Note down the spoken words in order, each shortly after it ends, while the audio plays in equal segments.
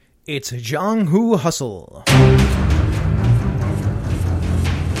It's Jong Who Hustle.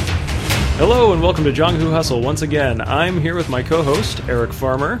 Hello and welcome to Jong Who Hustle. Once again, I'm here with my co-host, Eric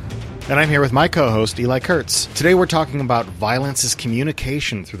Farmer. And I'm here with my co-host, Eli Kurtz. Today we're talking about violence as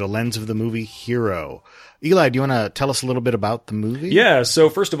communication through the lens of the movie Hero. Eli, do you want to tell us a little bit about the movie? Yeah,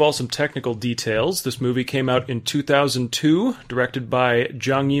 so first of all, some technical details. This movie came out in 2002, directed by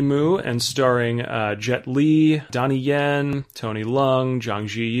Zhang Yimou and starring Jet Li, Donnie Yen, Tony Leung, Zhang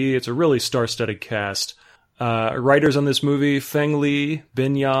Ziyi. It's a really star-studded cast. Writers on this movie, Feng Li,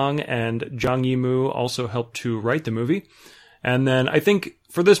 Bin Yang, and Zhang Yimou also helped to write the movie. And then I think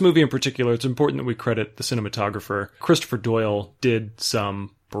for this movie in particular, it's important that we credit the cinematographer. Christopher Doyle did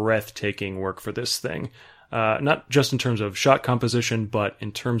some breathtaking work for this thing. Not just in terms of shot composition, but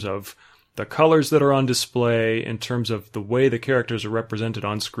in terms of the colors that are on display, in terms of the way the characters are represented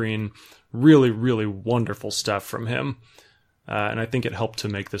on screen. Really, really wonderful stuff from him. And I think it helped to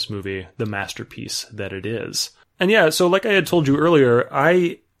make this movie the masterpiece that it is. And yeah, so like I had told you earlier,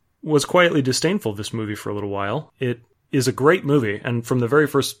 I was quietly disdainful of this movie for a little while. It is a great movie, and from the very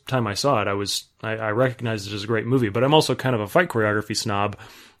first time I saw it, I recognized it as a great movie, but I'm also kind of a fight choreography snob,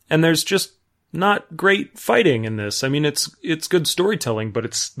 and there's just not great fighting in this. I mean, it's good storytelling, but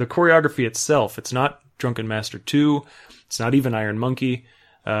it's the choreography itself. It's not Drunken Master 2. It's not even Iron Monkey.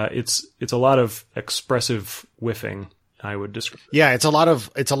 It's a lot of expressive whiffing, I would describe. Yeah, it's a lot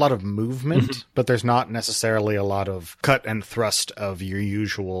of movement, but there's not necessarily a lot of cut and thrust of your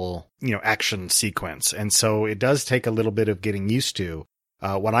usual, action sequence. And so it does take a little bit of getting used to.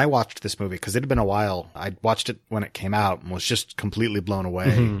 When I watched this movie, because it had been a while, I watched it when it came out and was just completely blown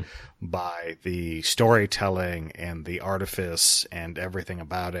away by the storytelling and the artifice and everything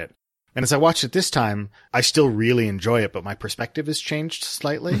about it. And as I watched it this time, I still really enjoy it, but my perspective has changed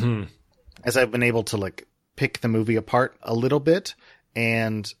slightly as I've been able to pick the movie apart a little bit.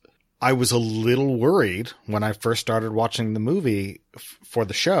 And I was a little worried when I first started watching the movie for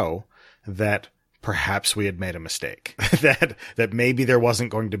the show that perhaps we had made a mistake, that maybe there wasn't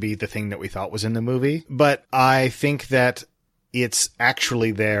going to be the thing that we thought was in the movie. But I think that it's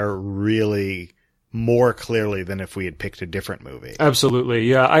actually there really more clearly than if we had picked a different movie. Absolutely.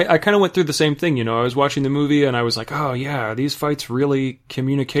 Yeah. I kind of went through the same thing. I was watching the movie and I was like, oh yeah, are these fights really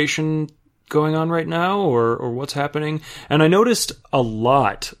communication going on right now, or what's happening? And I noticed a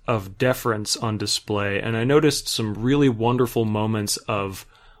lot of deference on display, and I noticed some really wonderful moments of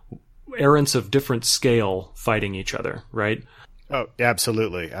errants of different scale fighting each other, right? Oh,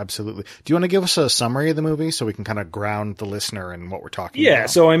 absolutely. Absolutely. Do you want to give us a summary of the movie so we can kind of ground the listener in what we're talking about? Yeah,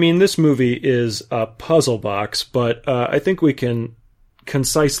 so I mean, this movie is a puzzle box, but I think we can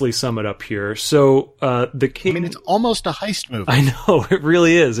concisely sum it up here. So the king... I mean, it's almost a heist movie. I know, it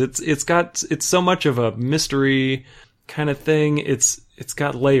really is. It's so much of a mystery kind of thing. It's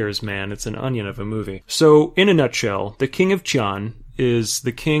got layers, man. It's an onion of a movie. So, in a nutshell, the King of Qian is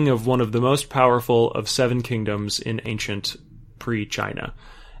the king of one of the most powerful of 7 kingdoms in ancient pre-China.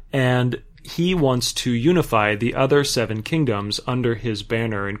 And he wants to unify the other 7 kingdoms under his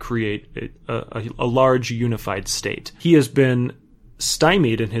banner and create a large unified state. He has been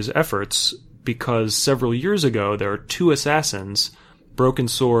stymied in his efforts because several years ago there are 2 assassins, Broken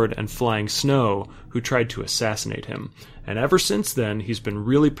Sword and Flying Snow, who tried to assassinate him. And ever since then, he's been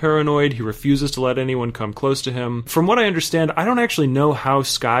really paranoid. He refuses to let anyone come close to him. From what I understand, I don't actually know how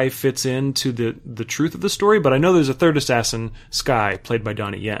Sky fits into the truth of the story, but I know there's a 3rd assassin, Sky, played by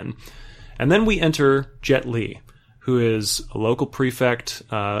Donnie Yen. And then we enter Jet Li, who is a local prefect,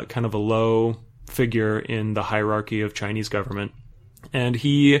 kind of a low figure in the hierarchy of Chinese government. And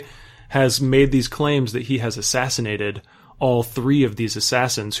he has made these claims that he has assassinated all 3 of these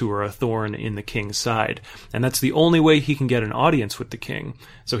assassins who are a thorn in the king's side. And that's the only way he can get an audience with the king.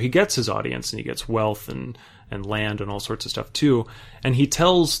 So he gets his audience, and he gets wealth and land and all sorts of stuff too. And he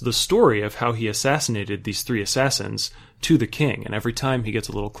tells the story of how he assassinated these 3 assassins to the king. And every time he gets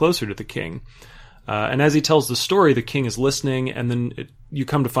a little closer to the king. And as he tells the story, the king is listening, and then you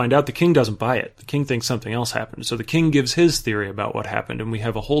come to find out the king doesn't buy it. The king thinks something else happened. So the king gives his theory about what happened, and we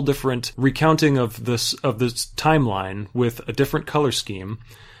have a whole different recounting of this timeline with a different color scheme.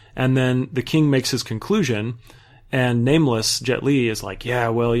 And then the king makes his conclusion, and Nameless Jet Li is like, yeah,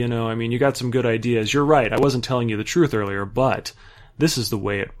 well, I mean, you got some good ideas. You're right. I wasn't telling you the truth earlier, but this is the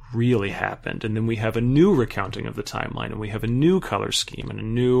way it really happened. And then we have a new recounting of the timeline, and we have a new color scheme and a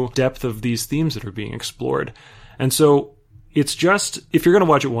new depth of these themes that are being explored. And so it's just, if you're going to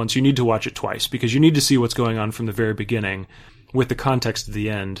watch it once, you need to watch it twice, because you need to see what's going on from the very beginning with the context of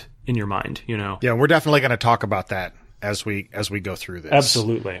the end in your mind, Yeah, we're definitely going to talk about that as we go through this.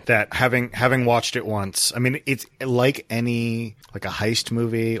 Absolutely. That having watched it once, I mean, it's like a heist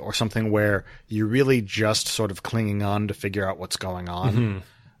movie or something where you're really just sort of clinging on to figure out what's going on,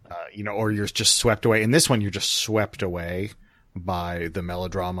 or you're just swept away. In this one, you're just swept away by the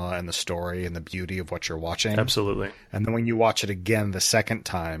melodrama and the story and the beauty of what you're watching. Absolutely. And then when you watch it again the second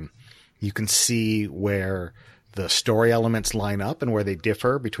time, you can see where the story elements line up and where they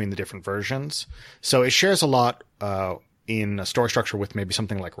differ between the different versions. So it shares a lot in a story structure with maybe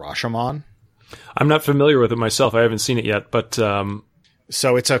something like Rashomon. I'm not familiar with it myself. I haven't seen it yet, but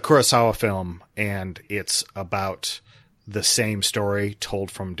so it's a Kurosawa film, and it's about the same story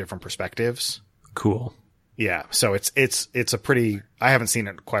told from different perspectives. Cool. Yeah, so it's a pretty. I haven't seen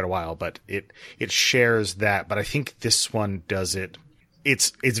it in quite a while, but it shares that. But I think this one does it.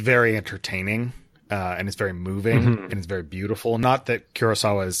 It's very entertaining, and it's very moving, and it's very beautiful. Not that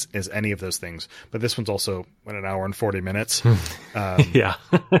Kurosawa is any of those things, but this one's also an hour and 40 minutes. Yeah.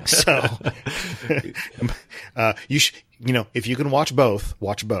 So if you can watch both,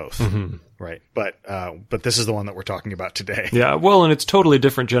 watch both. Right. But this is the one that we're talking about today. Yeah. Well, and it's totally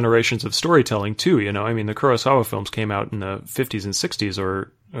different generations of storytelling too. I mean, the Kurosawa films came out in the 50s and 60s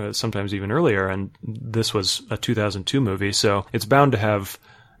or sometimes even earlier. And this was a 2002 movie. So it's bound to have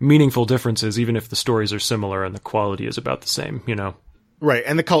meaningful differences, even if the stories are similar and the quality is about the same, Right.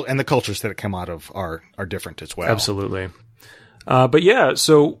 And the cultures that it came out of are different as well. Absolutely. But yeah,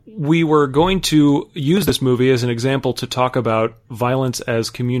 so we were going to use this movie as an example to talk about violence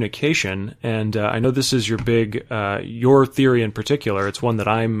as communication. And I know this is your your theory in particular. It's one that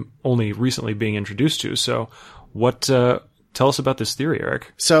I'm only recently being introduced to. So tell us about this theory,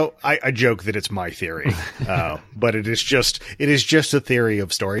 Eric. So I joke that it's my theory, but it is just a theory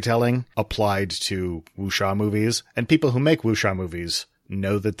of storytelling applied to wuxia movies. And people who make wuxia movies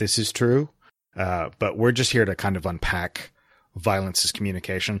know that this is true. But we're just here to kind of unpack violence is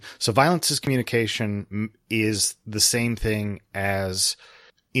communication. So violence is communication is the same thing as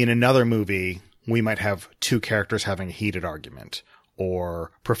in another movie, we might have two characters having a heated argument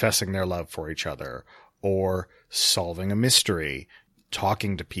or professing their love for each other or solving a mystery,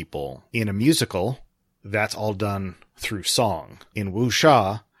 talking to people. In a musical, that's all done through song. In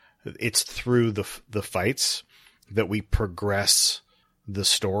wuxia, it's through the fights that we progress the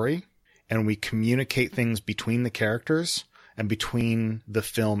story and we communicate things between the characters and between the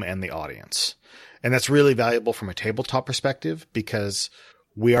film and the audience. And that's really valuable from a tabletop perspective because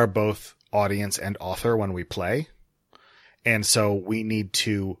we are both audience and author when we play. And so we need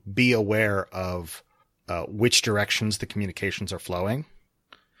to be aware of which directions the communications are flowing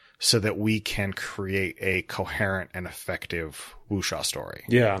so that we can create a coherent and effective wuxia story.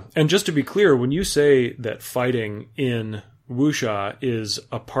 Yeah. And just to be clear, when you say that fighting in wuxia is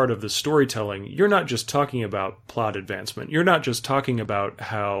a part of the storytelling, you're not just talking about plot advancement. You're not just talking about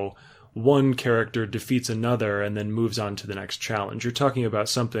how one character defeats another and then moves on to the next challenge. You're talking about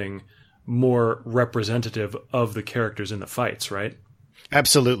something more representative of the characters in the fights, right?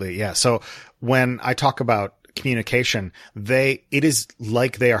 Absolutely, yeah. So when I talk about communication, it is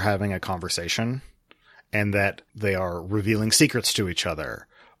like they are having a conversation and that they are revealing secrets to each other,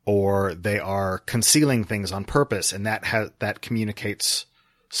 or they are concealing things on purpose, and that communicates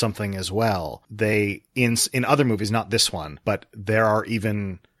something as well. In other movies, not this one, but there are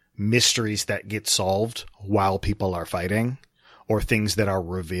even mysteries that get solved while people are fighting, or things that are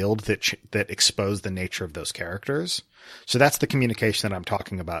revealed that expose the nature of those characters. So that's the communication that I'm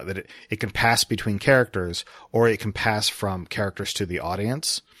talking about, that it can pass between characters, or it can pass from characters to the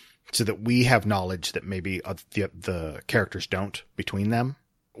audience, so that we have knowledge that maybe the characters don't between them.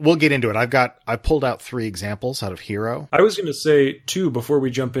 We'll get into it. I pulled out 3 examples out of Hero. I was going to say, too, before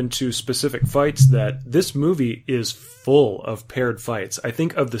we jump into specific fights, that this movie is full of paired fights. I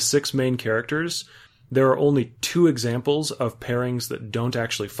think of the 6 main characters, there are only 2 examples of pairings that don't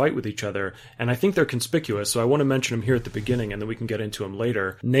actually fight with each other, and I think they're conspicuous, so I want to mention them here at the beginning, and then we can get into them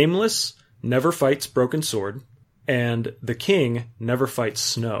later. Nameless never fights Broken Sword, and the King never fights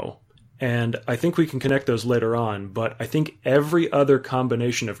Snow. And I think we can connect those later on, but I think every other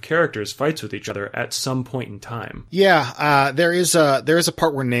combination of characters fights with each other at some point in time. Yeah, there is a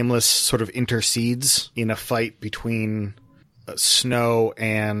part where Nameless sort of intercedes in a fight between Snow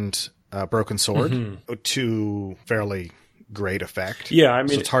and Broken Sword to fairly great effect. Yeah, I mean,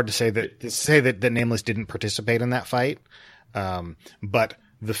 so it's hard to say that Nameless didn't participate in that fight, but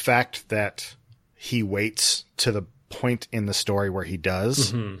the fact that he waits to the point in the story where he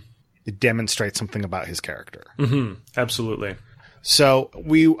does. It demonstrates something about his character. Absolutely. So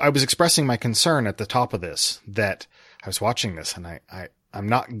I was expressing my concern at the top of this, that I was watching this and I'm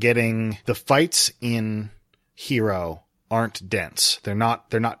not getting the fights in Hero aren't dense. They're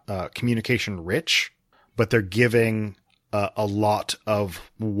not communication rich, but they're giving a lot of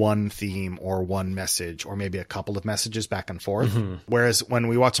one theme or one message or maybe a couple of messages back and forth. Whereas when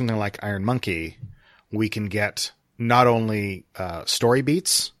we watch something like Iron Monkey, we can get not only story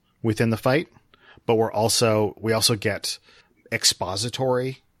beats within the fight, but we also get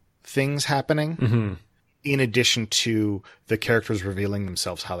expository things happening in addition to the characters revealing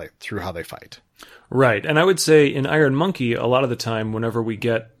themselves through how they fight. Right. And I would say in Iron Monkey, a lot of the time, whenever we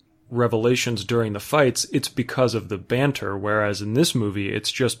get revelations during the fights, it's because of the banter, whereas in this movie,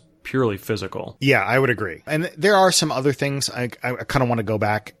 it's just purely physical. Yeah, I would agree. And there are some other things. I kind of want to go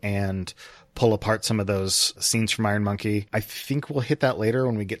back and pull apart some of those scenes from Iron Monkey. I think we'll hit that later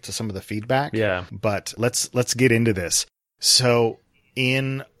when we get to some of the feedback. Yeah. But let's get into this. So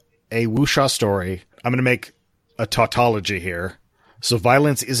in a wuxia story, I'm going to make a tautology here. So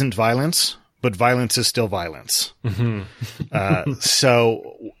violence isn't violence, but violence is still violence.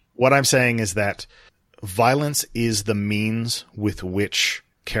 So what I'm saying is that violence is the means with which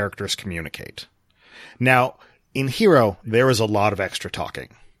characters communicate. Now, in Hero, there is a lot of extra talking.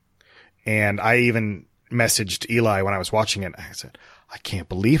 And I even messaged Eli when I was watching it. I said, I can't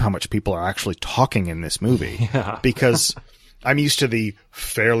believe how much people are actually talking in this movie. Yeah. Because I'm used to the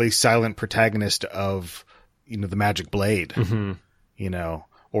fairly silent protagonist of, the Magic Blade,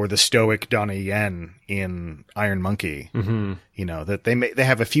 or the stoic Donnie Yen in Iron Monkey, that they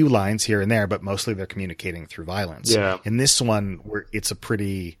have a few lines here and there, but mostly they're communicating through violence. Yeah. In this one,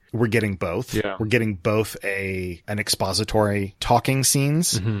 we're getting both. Yeah. We're getting both an expository talking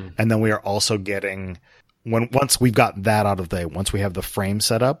scenes, and then we are also getting, once we've got that out of the way, once we have the frame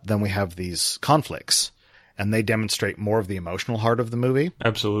set up, then we have these conflicts. And they demonstrate more of the emotional heart of the movie.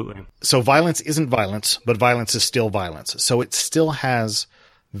 Absolutely. So violence isn't violence, but violence is still violence. So it still has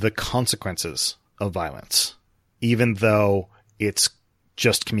the consequences of violence, even though it's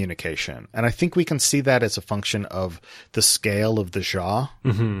just communication. And I think we can see that as a function of the scale of the jia.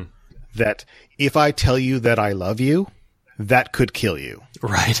 That if I tell you that I love you, that could kill you.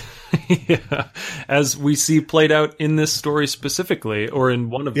 Right. Yeah. As we see played out in this story specifically, or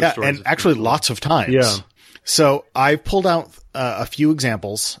in one of the stories. Yeah, and actually lots of times. Yeah. So I pulled out a few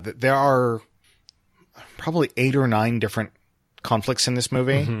examples. There are probably 8 or 9 different conflicts in this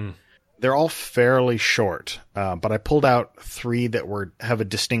movie. They're all fairly short, but I pulled out 3 that have a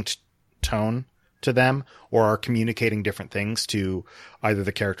distinct tone to them or are communicating different things to either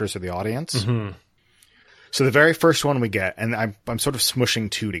the characters or the audience. So the very first one we get, and I'm sort of smushing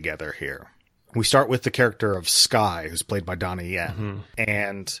 2 together here. We start with the character of Sky, who's played by Donnie Yen.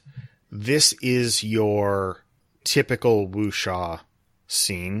 And this is your typical wuxia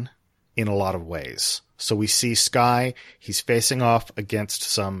scene in a lot of ways. So we see Sky, he's facing off against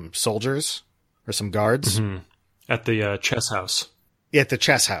some soldiers or some guards. At the chess house. At the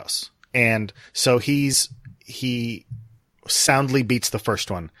chess house. And so he soundly beats the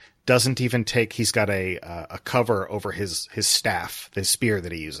first one. Doesn't even take, he's got a cover over his staff, the spear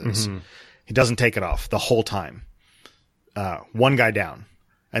that he uses. He doesn't take it off the whole time. 1 guy down.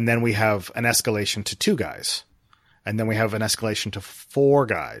 And then we have an escalation to 2 guys. And then we have an escalation to 4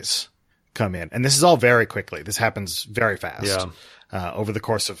 guys come in. And this is all very quickly. This happens very fast over the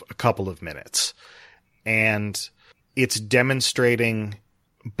course of a couple of minutes. And it's demonstrating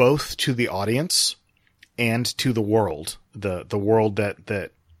both to the audience and to the world, the world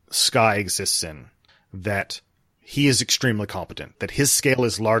that Sky exists in, that he is extremely competent, that his scale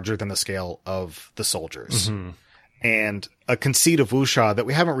is larger than the scale of the soldiers. And a conceit of wuxia that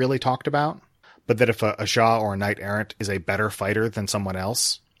we haven't really talked about, but that if a jia or a knight errant is a better fighter than someone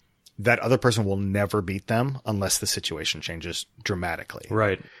else, that other person will never beat them unless the situation changes dramatically.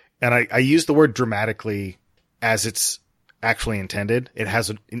 Right. And I use the word dramatically as it's actually intended.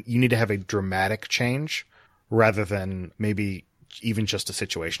 You need to have a dramatic change rather than maybe even just a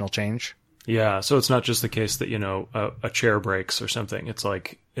situational change. Yeah, so it's not just the case that, a chair breaks or something. It's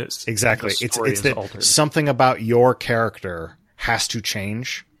like exactly. It's that altered. Something about your character has to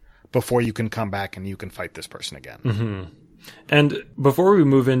change before you can come back and you can fight this person again. And before we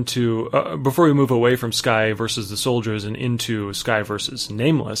move away from Sky versus the soldiers and into Sky versus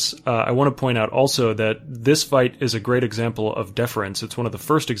Nameless, I want to point out also that this fight is a great example of deference. It's one of the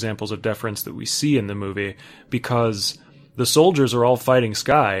first examples of deference that we see in the movie, because the soldiers are all fighting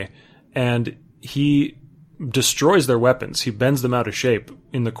Sky, and he destroys their weapons. He bends them out of shape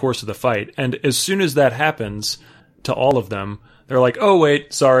in the course of the fight. And as soon as that happens to all of them, they're like, oh,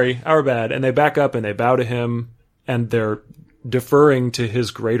 wait, sorry, our bad. And they back up and they bow to him, and they're deferring to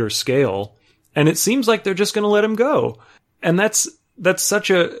his greater scale. And it seems like they're just going to let him go. And that's such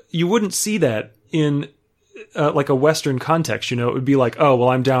you wouldn't see that in like a Western context. You know, it would be like, oh, well,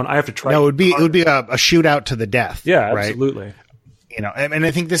 I'm down. I have to try. No, it would be a shootout to the death. Yeah, right? absolutely. You know, and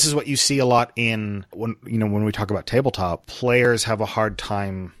I think this is what you see a lot in when we talk about tabletop, players have a hard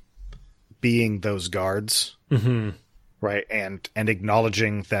time being those guards, right? And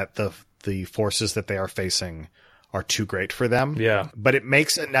acknowledging that the forces that they are facing are too great for them. Yeah. But it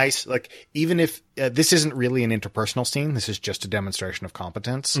makes a nice, like, even if this isn't really an interpersonal scene, this is just a demonstration of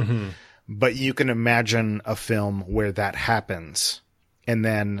competence. But you can imagine a film where that happens, and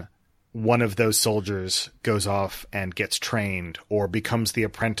then one of those soldiers goes off and gets trained or becomes the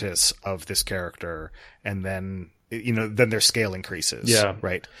apprentice of this character, and then then their scale increases. Yeah.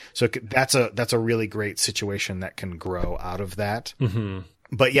 Right. So that's a really great situation that can grow out of that.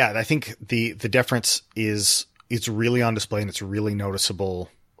 But yeah, I think the difference is it's really on display, and it's really noticeable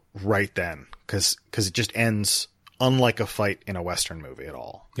right then because it just ends unlike a fight in a Western movie at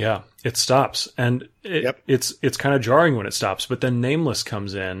all. Yeah, it stops, and it's kind of jarring when it stops. But then Nameless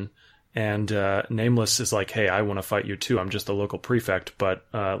comes in, and Nameless is like, "Hey, I want to fight you too. I'm just the local prefect, but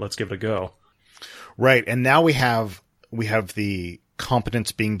let's give it a go." Right, and now we have the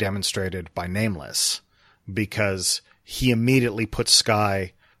competence being demonstrated by Nameless because he immediately puts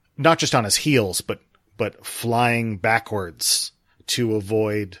Sky not just on his heels, but flying backwards to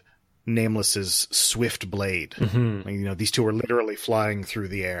avoid Nameless's swift blade. These two are literally flying through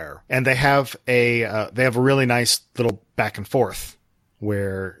the air, and they have a really nice little back and forth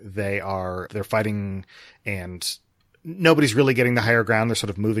where they're fighting, and nobody's really getting the higher ground. They're sort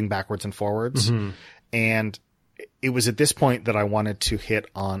of moving backwards and forwards. And it was at this point that I wanted to hit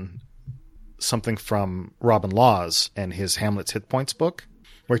on something from Robin Laws and his Hamlet's Hit Points book,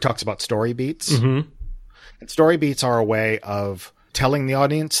 where he talks about story beats. And story beats are a way of telling the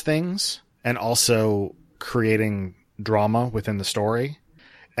audience things and also creating drama within the story.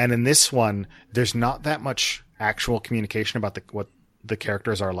 And in this one, there's not that much actual communication about what the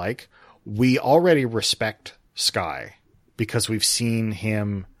characters are like. We already respect Sky because we've seen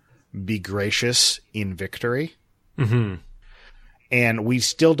him be gracious in victory. And we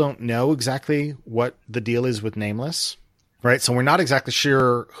still don't know exactly what the deal is with Nameless, right? So we're not exactly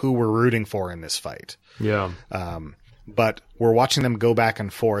sure who we're rooting for in this fight. Yeah. But we're watching them go back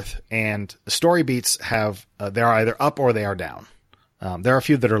and forth, and the story beats have they're either up or they are down. There are a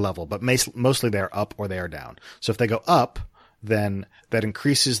few that are level, but mostly they're up or they are down. So if they go up, then that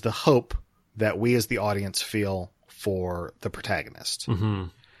increases the hope that we as the audience feel for the protagonist.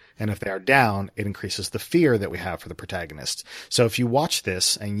 And if they are down, it increases the fear that we have for the protagonist. So if you watch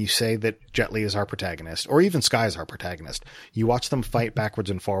this and you say that Jet Li is our protagonist, or even Sky is our protagonist, you watch them fight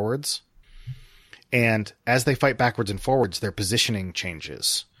backwards and forwards. And as they fight backwards and forwards, their positioning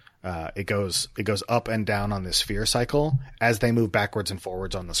changes. It goes up and down on this fear cycle as they move backwards and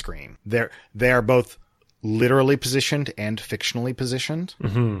forwards on the screen. They are both literally positioned and fictionally positioned.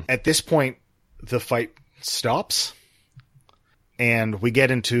 At this point, the fight stops, and we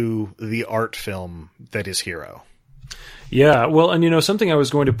get into the art film that is Hero. Yeah, well, and something I was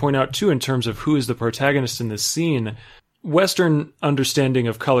going to point out too in terms of who is the protagonist in this scene. Western understanding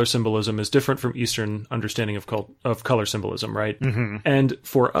of color symbolism is different from Eastern understanding of color symbolism, right? And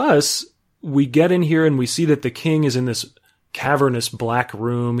for us, we get in here and we see that the king is in this cavernous black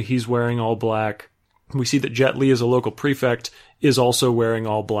room. He's wearing all black. We see that Jet Li, as a local prefect, is also wearing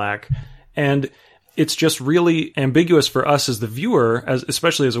all black. And it's just really ambiguous for us as the viewer,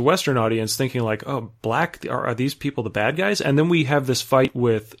 especially as a Western audience, thinking like, oh, black, are these people the bad guys? And then we have this fight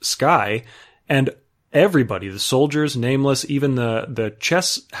with Sky, and everybody, the soldiers, Nameless, even the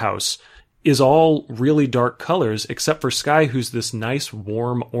chess house, is all really dark colors, except for Sky, who's this nice,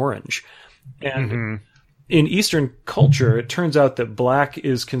 warm orange. And in Eastern culture, it turns out that black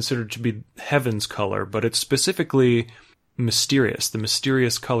is considered to be heaven's color, but it's specifically mysterious, the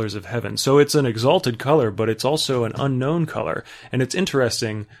mysterious colors of heaven. So it's an exalted color, but it's also an unknown color. And it's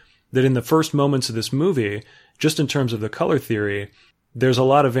interesting that in the first moments of this movie, just in terms of the color theory, there's a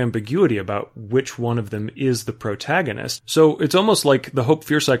lot of ambiguity about which one of them is the protagonist. So it's almost like the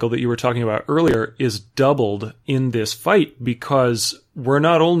hope-fear cycle that you were talking about earlier is doubled in this fight, because we're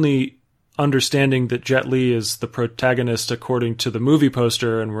not only understanding that Jet Li is the protagonist according to the movie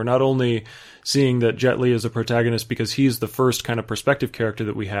poster, and we're not only seeing that Jet Li is the protagonist because he's the first kind of perspective character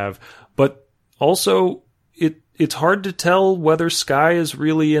that we have, but also it's hard to tell whether Sky is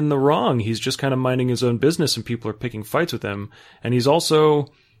really in the wrong. He's just kind of minding his own business and people are picking fights with him. And he's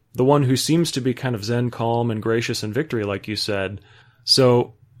also the one who seems to be kind of zen, calm, and gracious in victory, like you said.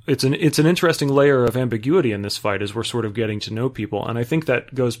 So it's an interesting layer of ambiguity in this fight as we're sort of getting to know people. And I think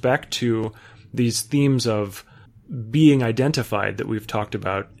that goes back to these themes of being identified that we've talked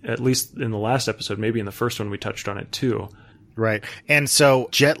about, at least in the last episode, maybe in the first one we touched on it too. Right. And so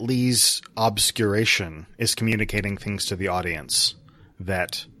Jet Li's obscuration is communicating things to the audience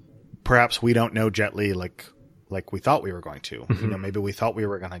that perhaps we don't know Jet Li like we thought we were going to. You know, maybe we thought we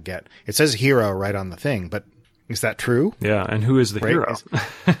were going to get. It says hero right on the thing, but is that true? Yeah, and who is the hero?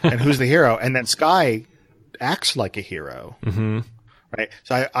 And who's the hero? And then Sky acts like a hero. Mm-hmm. Right.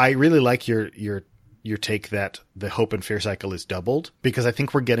 So I really like your take that the hope and fear cycle is doubled, because I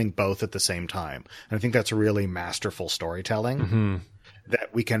think we're getting both at the same time. And I think that's really masterful storytelling,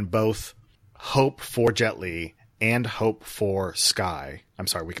 that we can both hope for Jet Li and hope for Sky. I'm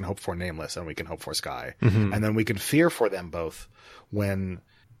sorry, we can hope for Nameless and we can hope for Sky. And then we can fear for them both when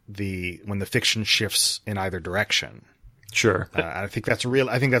the fiction shifts in either direction. Sure. I think that's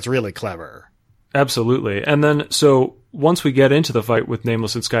really clever. Absolutely. And then, so once we get into the fight with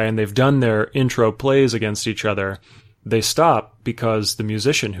Nameless and Sky and they've done their intro plays against each other, they stop because the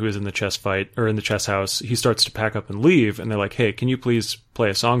musician who is in the chess fight, or in the chess house, he starts to pack up and leave. And they're like, hey, can you please play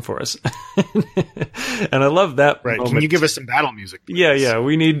a song for us? And I love that. Right. moment. Can you give us some battle music, please? Yeah.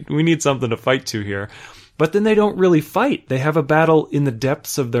 We need something to fight to here. But then they don't really fight. They have a battle in the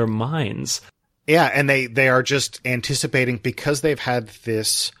depths of their minds. Yeah. And they are just anticipating, because they've had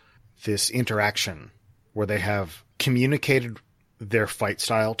this interaction where they have communicated their fight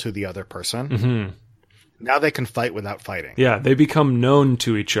style to the other person. Now they can fight without fighting. Yeah, they become known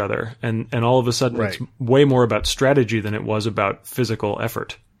to each other, and all of a sudden it's way more about strategy than it was about physical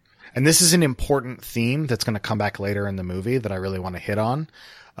effort. And this is an important theme that's going to come back later in the movie that I really want to hit on.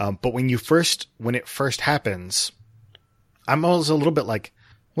 But when it first happens, I'm always a little bit like,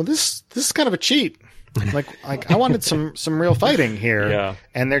 well, this is kind of a cheat. like I wanted some real fighting here. Yeah.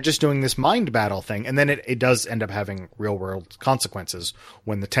 And they're just doing this mind battle thing. And then it does end up having real world consequences.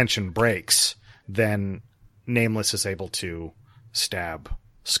 When the tension breaks, then Nameless is able to stab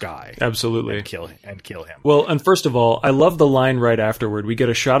Sky. Absolutely. And kill him. Well, and first of all, I love the line right afterward. We get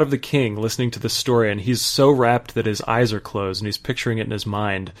a shot of the king listening to the story, and he's so rapt that his eyes are closed, and he's picturing it in his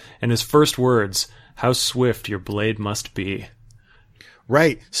mind. And his first words, "How swift your blade must be."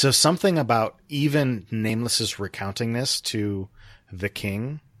 Right. So something about even Nameless's recounting this to the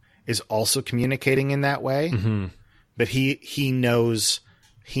king is also communicating in that way. But he knows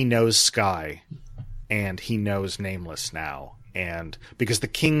Sky, and he knows Nameless now. And because the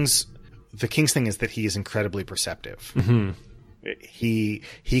king's thing is that he is incredibly perceptive. He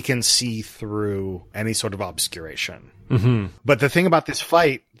can see through any sort of obscuration. But the thing about this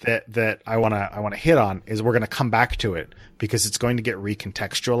fight that I want to hit on is we're going to come back to it, because it's going to get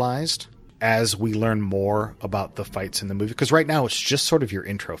recontextualized as we learn more about the fights in the movie. Because right now it's just sort of your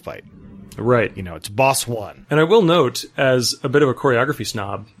intro fight. Right. You know, it's boss one. And I will note, as a bit of a choreography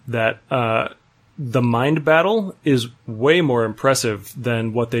snob, that the mind battle is way more impressive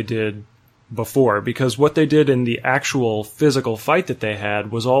than what they did before, because what they did in the actual physical fight that they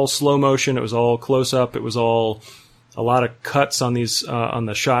had was all slow motion. It was all close up. It was all a lot of cuts on these on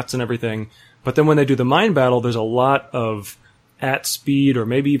the shots and everything. But then when they do the mind battle, there's a lot of at speed, or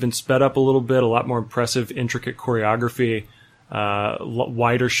maybe even sped up a little bit, a lot more impressive, intricate choreography,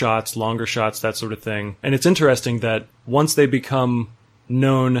 wider shots, longer shots, that sort of thing. And it's interesting that once they become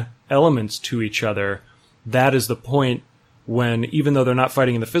known elements to each other, that is the point when, even though they're not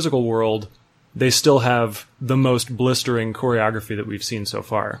fighting in the physical world, they still have the most blistering choreography that we've seen so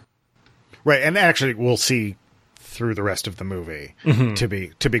far. Right. And actually we'll see through the rest of the movie, to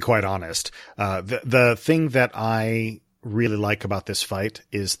be quite honest. The thing that I really like about this fight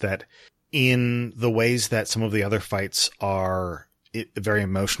is that in the ways that some of the other fights are very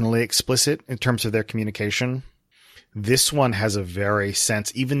emotionally explicit in terms of their communication, this one has a very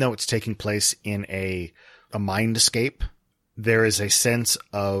sense, even though it's taking place in a mindscape, there is a sense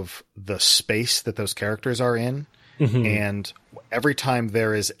of the space that those characters are in. And every time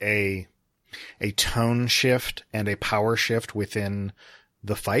there is a tone shift and a power shift within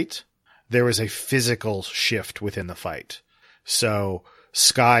the fight, there is a physical shift within the fight. So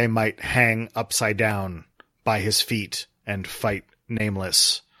Sky might hang upside down by his feet and fight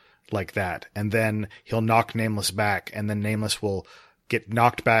Nameless like that. And then he'll knock Nameless back, and then Nameless will get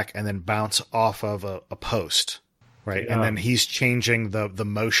knocked back and then bounce off of a post. Right. Yeah. And then he's changing the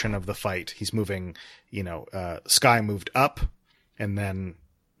motion of the fight. He's moving, Sky moved up, and then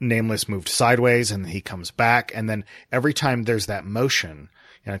Nameless moved sideways, and he comes back. And then every time there's that motion,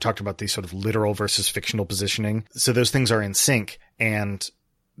 and I talked about these sort of literal versus fictional positioning. So those things are in sync, and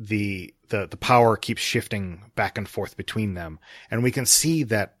the power keeps shifting back and forth between them. And we can see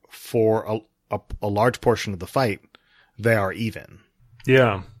that for a large portion of the fight, they are even.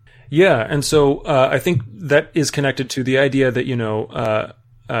 Yeah. Yeah, and so I think that is connected to the idea that,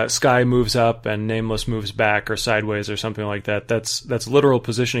 Sky moves up and Nameless moves back or sideways or something like that. That's literal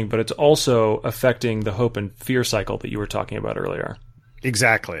positioning, but it's also affecting the hope and fear cycle that you were talking about earlier.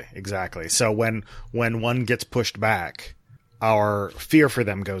 Exactly. So when one gets pushed back, our fear for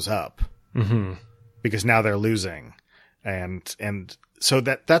them goes up because now they're losing. And so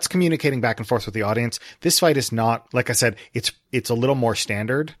that's communicating back and forth with the audience. This fight is not, like I said, it's a little more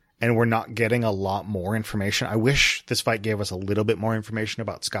standard, and we're not getting a lot more information. I wish this fight gave us a little bit more information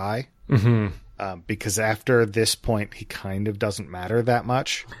about Sky, because after this point, he kind of doesn't matter that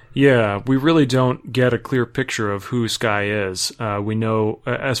much. Yeah, we really don't get a clear picture of who Sky is. We know,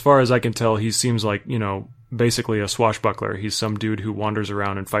 as far as I can tell, he seems like, basically a swashbuckler. He's some dude who wanders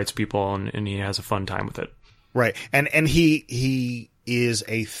around and fights people, and he has a fun time with it. Right. And he is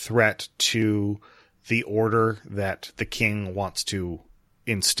a threat to the order that the king wants to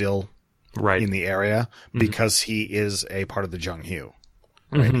instill in the area, because he is a part of the Jung-Hu.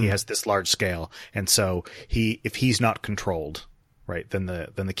 Right? He has this large scale. And so if he's not controlled, right, then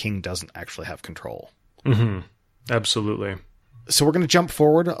the king doesn't actually have control. Absolutely. So we're going to jump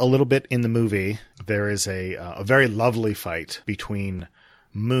forward a little bit in the movie. There is a very lovely fight between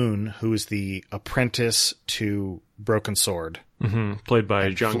Moon, who is the apprentice to Broken Sword, played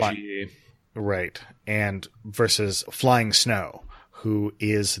by Zhang Ji. Right, and versus Flying Snow, who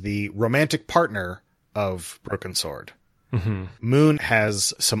is the romantic partner of Broken Sword. Moon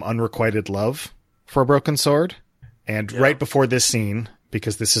has some unrequited love for Broken Sword, and right before this scene,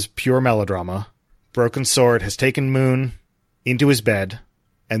 because this is pure melodrama, Broken Sword has taken Moon into his bed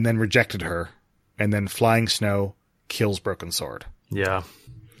and then rejected her, and then Flying Snow kills Broken Sword. Yeah.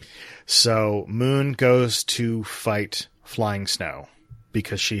 So Moon goes to fight Flying Snow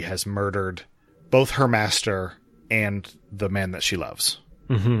because she has murdered both her master and the man that she loves.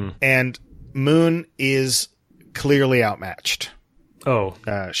 And Moon is clearly outmatched. Oh.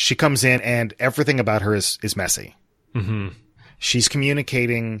 She comes in and everything about her is messy. She's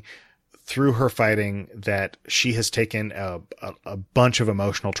communicating through her fighting that she has taken a bunch of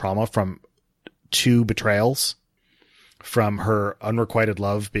emotional trauma from 2 betrayals, from her unrequited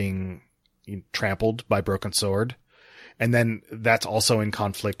love being trampled by Broken Sword. And then that's also in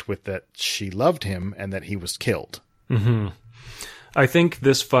conflict with that she loved him and that he was killed. I think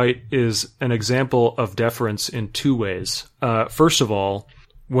this fight is an example of deference in 2 ways. First of all,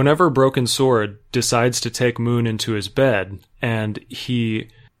 whenever Broken Sword decides to take Moon into his bed and he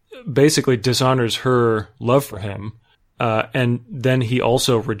basically dishonors her love for him, and then he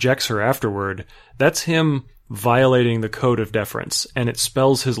also rejects her afterward, that's him violating the code of deference, and it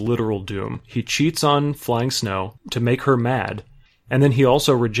spells his literal doom. He cheats on Flying Snow to make her mad, and then he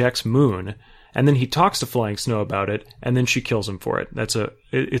also rejects Moon, and then he talks to Flying Snow about it, and then she kills him for it.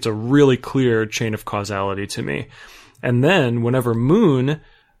 It's a really clear chain of causality to me. And then whenever Moon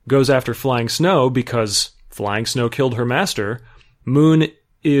goes after Flying Snow because Flying Snow killed her master, Moon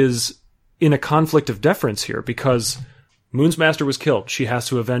is in a conflict of deference here because Moon's master was killed. She has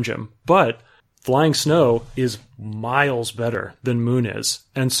to avenge him. But Flying Snow is miles better than Moon is.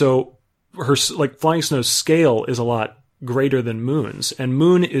 And so Flying Snow's scale is a lot greater than Moon's. And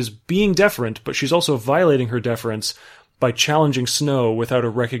Moon is being deferent, but she's also violating her deference by challenging Snow without a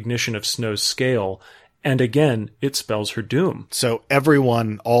recognition of Snow's scale. And again, it spells her doom. So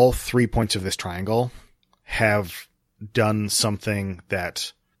everyone, all 3 points of this triangle, have done something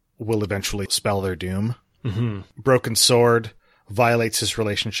that will eventually spell their doom. Broken Sword violates his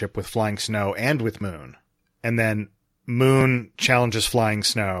relationship with Flying Snow and with Moon. And then Moon challenges Flying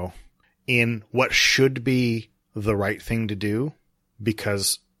Snow in what should be the right thing to do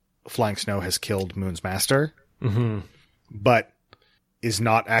because Flying Snow has killed Moon's master, but is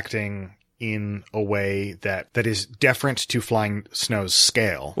not acting in a way that is deferent to Flying Snow's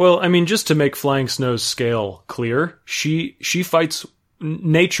scale. Well, I mean, just to make Flying Snow's scale clear, she fights,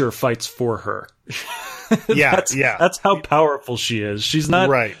 nature fights for her. That's how powerful she is. She's not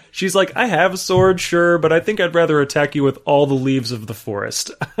right. She's like, I have a sword, sure, but I think I'd rather attack you with all the leaves of the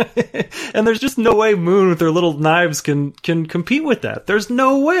forest. And there's just no way Moon with her little knives can compete with that. There's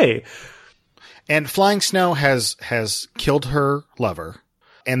no way. And Flying Snow has killed her lover,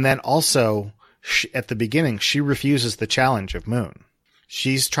 and then also at the beginning she refuses the challenge of Moon.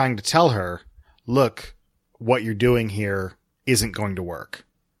 She's trying to tell her, look, what you're doing here isn't going to work.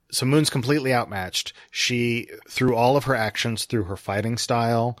 So Moon's completely outmatched. She, through all of her actions, through her fighting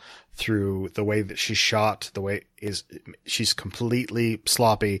style, through the way that she's shot, she's completely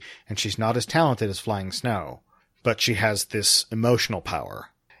sloppy, and she's not as talented as Flying Snow, but she has this emotional power.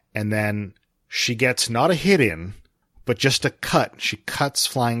 And then she gets not a hit in, but just a cut. She cuts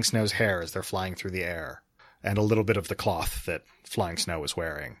Flying Snow's hair as they're flying through the air, and a little bit of the cloth that Flying Snow is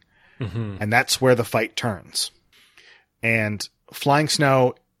wearing. Mm-hmm. And that's where the fight turns. And Flying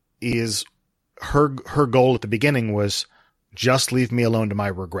Snow is her goal at the beginning was just leave me alone to my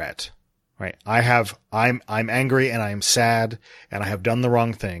regret. Right? I'm angry and I'm sad and I have done the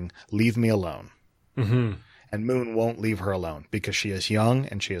wrong thing. Leave me alone. Mm-hmm. And Moon won't leave her alone because she is young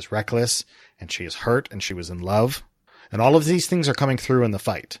and she is reckless and she is hurt and she was in love. And all of these things are coming through in the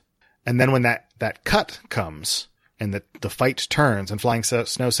fight. And then when that cut comes and the fight turns and Flying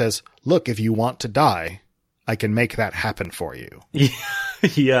Snow says, look, if you want to die, I can make that happen for you.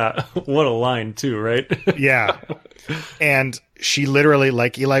 Yeah. What a line too, right? Yeah. And she literally,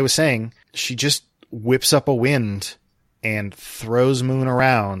 like Eli was saying, she just whips up a wind and throws Moon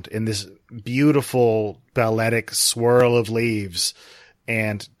around in this beautiful balletic swirl of leaves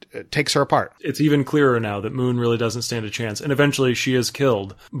and takes her apart. It's even clearer now that Moon really doesn't stand a chance, and eventually she is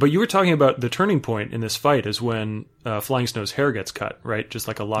killed. But you were talking about the turning point in this fight is when Flying Snow's hair gets cut, right? Just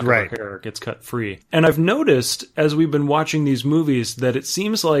like a lock of her hair gets cut free. And I've noticed, as we've been watching these movies, that it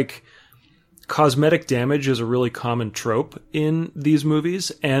seems like cosmetic damage is a really common trope in these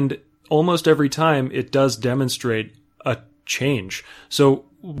movies, and almost every time it does demonstrate a change. So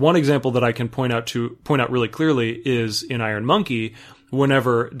one example that I can point out really clearly is in Iron Monkey,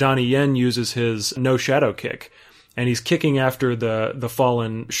 whenever Donnie Yen uses his no shadow kick, and he's kicking after the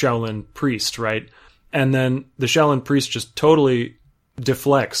fallen Shaolin priest, right? And then the Shaolin priest just totally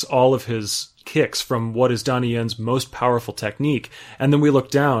deflects all of his kicks from what is Donnie Yen's most powerful technique. And then we look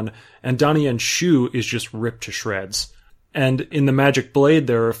down, and Donnie Yen's shoe is just ripped to shreds. And in the Magic Blade,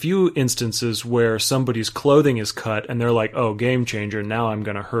 there are a few instances where somebody's clothing is cut and they're like, oh, game changer, now I'm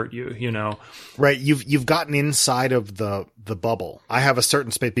going to hurt you, you know? Right. You've gotten inside of the bubble. I have a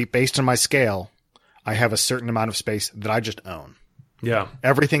certain space, based on my scale, I have a certain amount of space that I just own. Yeah.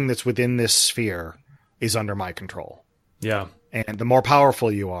 Everything that's within this sphere is under my control. Yeah. And the more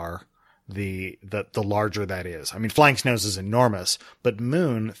powerful you are, the larger that is. I mean, Flying Snow's is enormous, but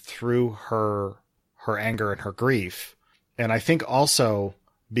Moon, through her anger and her grief, and I think also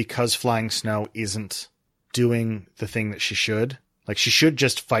because Flying Snow isn't doing the thing that she should, like she should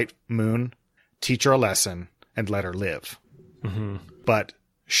just fight Moon, teach her a lesson, and let her live. Mm-hmm. But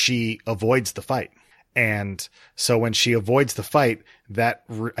she avoids the fight. And so when she avoids the fight,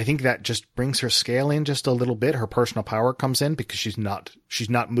 I think that just brings her scale in just a little bit. Her personal power comes in because she's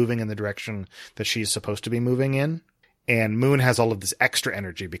not moving in the direction that she's supposed to be moving in. And Moon has all of this extra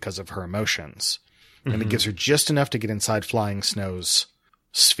energy because of her emotions. And it gives her just enough to get inside Flying Snow's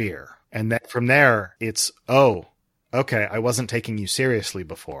sphere. And then from there, it's, oh, okay, I wasn't taking you seriously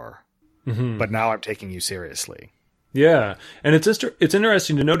before, but now I'm taking you seriously. Yeah, and it's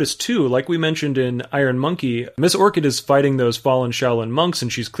interesting to notice, too, like we mentioned in Iron Monkey, Miss Orchid is fighting those fallen Shaolin monks,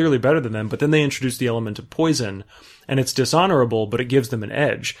 and she's clearly better than them, but then they introduce the element of poison, and it's dishonorable, but it gives them an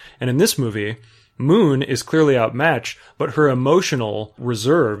edge. And in this movie, Moon is clearly outmatched, but her emotional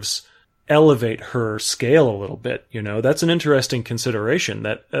reserves elevate her scale a little bit, you know? That's an interesting consideration,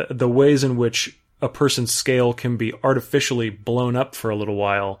 that the ways in which a person's scale can be artificially blown up for a little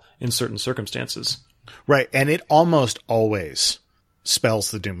while in certain circumstances. Right, and it almost always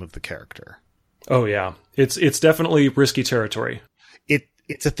spells the doom of the character. Oh yeah, it's definitely risky territory.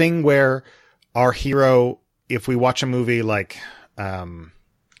 It's a thing where our hero, if we watch a movie like, I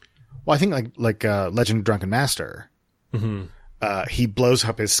think like Legend of Drunken Master, he blows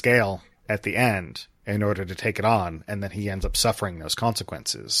up his scale at the end in order to take it on, and then he ends up suffering those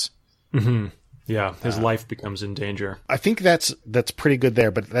consequences. Mm-hmm. Yeah, his life becomes in danger. I think that's pretty good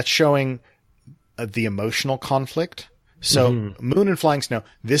there, but that's showing the emotional conflict. So Moon and Flying Snow,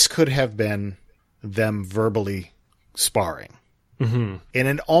 this could have been them verbally sparring. And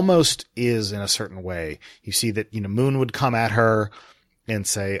it almost is in a certain way. You see that, you know, Moon would come at her and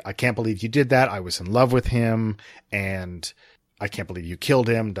say, I can't believe you did that. I was in love with him and I can't believe you killed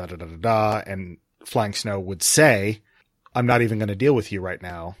him, da da da da da. And Flying Snow would say, I'm not even going to deal with you right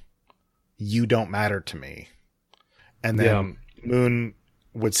now. You don't matter to me. And then Moon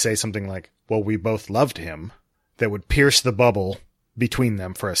would say something like, well, we both loved him. That would pierce the bubble between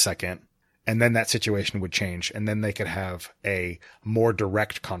them for a second. And then that situation would change. And then they could have a more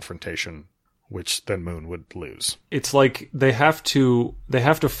direct confrontation, which then Moon would lose. It's like they have to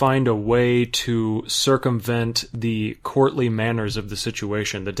find a way to circumvent the courtly manners of the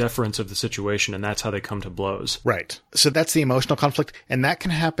situation, the deference of the situation, and that's how they come to blows. Right. So that's the emotional conflict. And that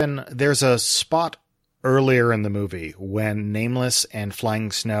can happen. There's a spot earlier in the movie when Nameless and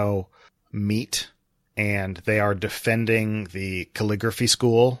Flying Snow meet and they are defending the calligraphy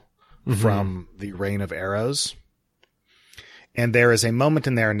school from the rain of arrows. And there is a moment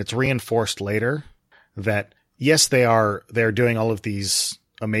in there, and it's reinforced later, that yes, they're doing all of these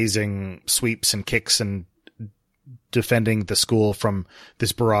amazing sweeps and kicks and defending the school from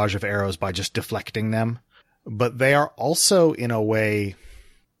this barrage of arrows by just deflecting them. But they are also, in a way,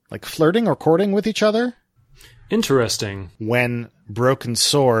 like flirting or courting with each other. Interesting. When Broken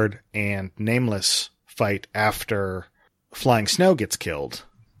Sword and Nameless fight after Flying Snow gets killed,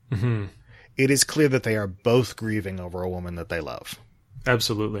 it is clear that they are both grieving over a woman that they love.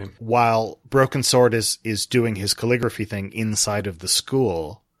 Absolutely. While Broken Sword is doing his calligraphy thing inside of the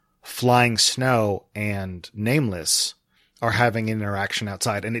school, Flying Snow and Nameless are having an interaction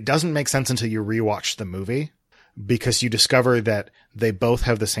outside. And it doesn't make sense until you rewatch the movie, because you discover that they both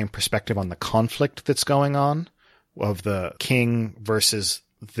have the same perspective on the conflict that's going on of the king versus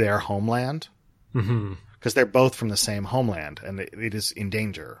their homeland. Because they're both from the same homeland, and it is in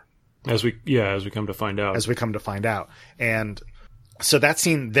danger. As we come to find out. And so that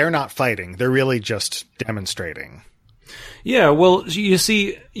scene, they're not fighting. They're really just demonstrating. Yeah, well, you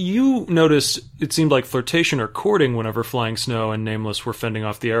see, you noticed it seemed like flirtation or courting whenever Flying Snow and Nameless were fending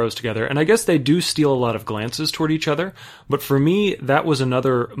off the arrows together. And I guess they do steal a lot of glances toward each other. But for me, that was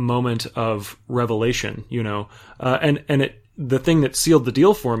another moment of revelation, you know. The thing that sealed the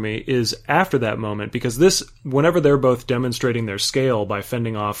deal for me is after that moment, because whenever they're both demonstrating their scale by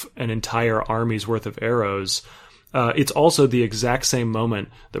fending off an entire army's worth of arrows, it's also the exact same moment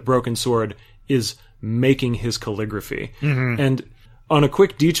that Broken Sword is making his calligraphy. And on a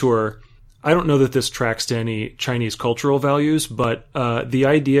quick detour, I don't know that this tracks to any Chinese cultural values, but the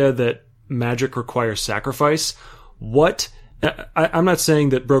idea that magic requires sacrifice, I'm not saying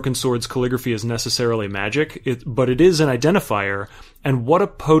that Broken Sword's calligraphy is necessarily magic, but it is an identifier, and what a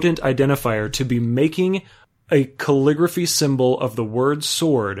potent identifier to be making a calligraphy symbol of the word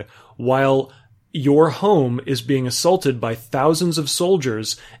sword while your home is being assaulted by thousands of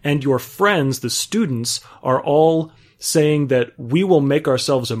soldiers, and your friends, the students, are all saying that we will make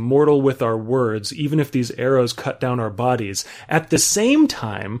ourselves immortal with our words, even if these arrows cut down our bodies. At the same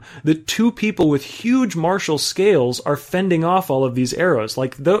time, the two people with huge martial scales are fending off all of these arrows.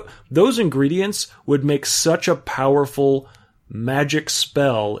 Like, those ingredients would make such a powerful magic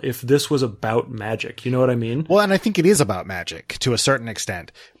spell if this was about magic. You know what I mean? Well, and I think it is about magic to a certain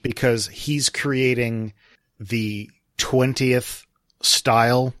extent, because he's creating the 20th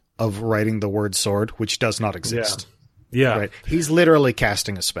style of writing the word sword, which does not exist. Yeah. Right. He's literally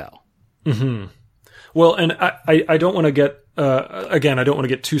casting a spell. Well, and I don't want to get, again, I don't want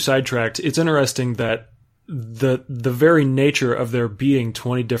to get too sidetracked. It's interesting that the very nature of there being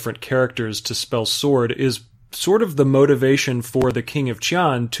 20 different characters to spell sword is sort of the motivation for the King of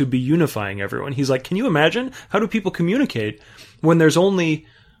Qian to be unifying everyone. He's like, can you imagine? How do people communicate when there's only,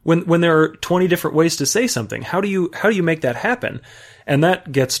 when there are 20 different ways to say something? How do you make that happen? And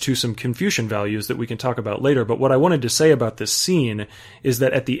that gets to some Confucian values that we can talk about later. But what I wanted to say about this scene is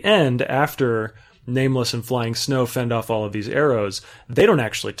that at the end, after Nameless and Flying Snow fend off all of these arrows, they don't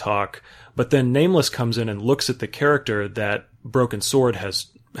actually talk. But then Nameless comes in and looks at the character that Broken Sword has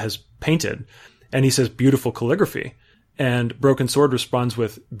painted, and he says, beautiful calligraphy. And Broken Sword responds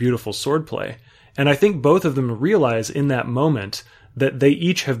with beautiful swordplay. And I think both of them realize in that moment that they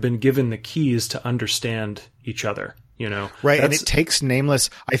each have been given the keys to understand each other, you know? Right. And it takes Nameless.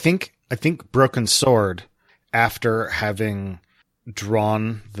 I think Broken Sword, after having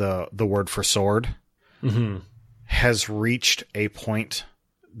drawn the word for sword, has reached a point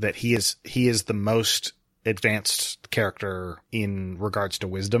that he is the most advanced character in regards to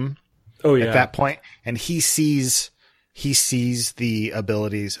wisdom. Oh yeah. At that point, and he sees the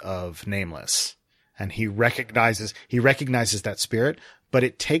abilities of Nameless, and he recognizes that spirit, but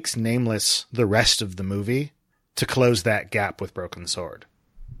it takes Nameless the rest of the movie to close that gap with Broken Sword.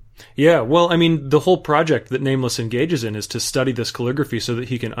 Yeah, well, I mean, the whole project that Nameless engages in is to study this calligraphy so that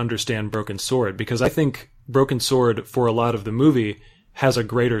he can understand Broken Sword, because I think Broken Sword, for a lot of the movie, has a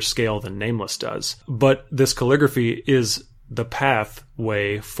greater scale than Nameless does. But this calligraphy is the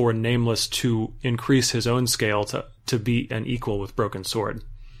pathway for Nameless to increase his own scale to be an equal with Broken Sword.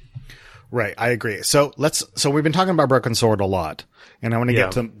 Right, I agree. So we've been talking about Broken Sword a lot, and I want to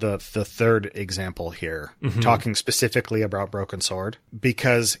get to the third example here, talking specifically about Broken Sword,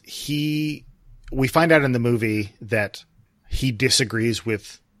 because we find out in the movie that he disagrees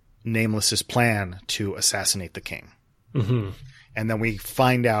with Nameless's plan to assassinate the king. And then we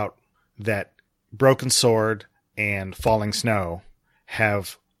find out that Broken Sword and Falling Snow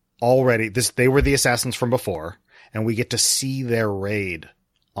have already they were the assassins from before, and we get to see their raid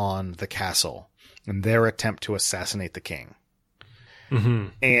on the castle and their attempt to assassinate the king.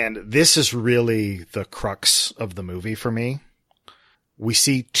 And this is really the crux of the movie for me, we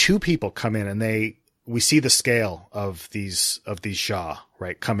see two people come in, and we see the scale of these Shah,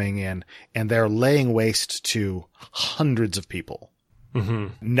 right, coming in, and they're laying waste to hundreds of people. Mm-hmm.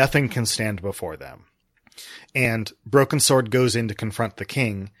 Nothing can stand before them. And Broken Sword goes in to confront the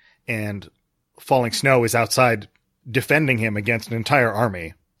king, and Falling Snow is outside defending him against an entire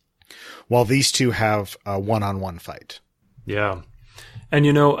army, while these two have a one-on-one fight. Yeah. And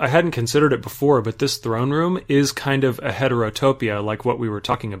I hadn't considered it before, but this throne room is kind of a heterotopia, like what we were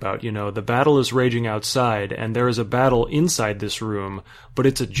talking about. The battle is raging outside, and there is a battle inside this room, but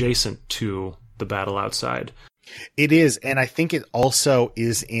it's adjacent to the battle outside. It is, and I think it also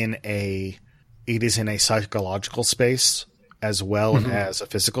is in a psychological space as well as a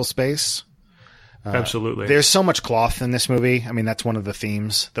physical space. Absolutely. There's so much cloth in this movie. I mean, that's one of the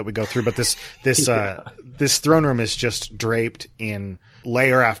themes that we go through, but this throne room is just draped in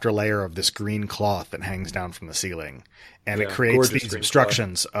layer after layer of this green cloth that hangs down from the ceiling. And it creates these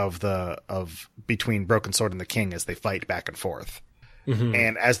obstructions of between Broken Sword and the king as they fight back and forth. Mm-hmm.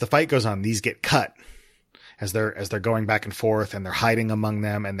 And as the fight goes on, these get cut as they're going back and forth, and they're hiding among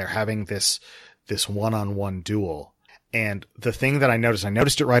them, and they're having this one-on-one duel. And the thing that I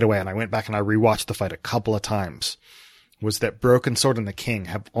noticed it right away, and I went back and I rewatched the fight a couple of times, was that Broken Sword and the king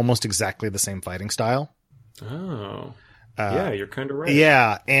have almost exactly the same fighting style. Oh. Yeah, you're kind of right.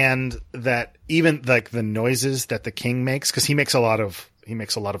 Yeah, and that even like the noises that the king makes, because he makes a lot of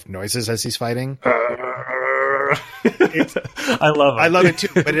noises as he's fighting. I love it. I love it too,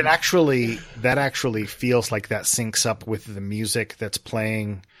 but that actually feels like that syncs up with the music that's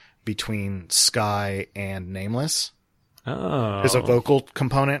playing between Sky and Nameless. Oh. There's a vocal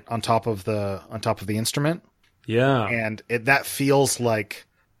component on top of the instrument. Yeah. And that feels like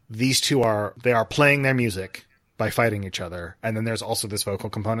these two are playing their music by fighting each other. And then there's also this vocal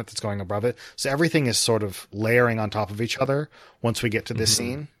component that's going above it. So everything is sort of layering on top of each other once we get to this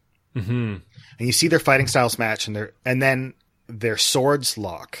scene. Mm-hmm. And you see their fighting styles match, and then their swords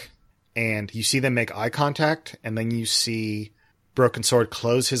lock, and you see them make eye contact, and then you see Broken Sword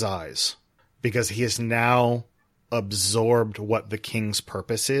close his eyes because he has now absorbed what the king's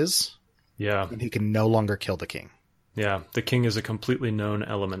purpose is. Yeah. And he can no longer kill the king. Yeah. The king is a completely known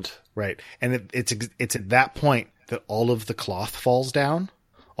element. Right. And it's at that point that all of the cloth falls down.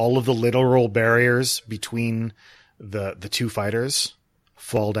 All of the literal barriers between the two fighters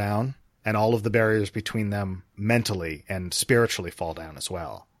fall down, and all of the barriers between them mentally and spiritually fall down as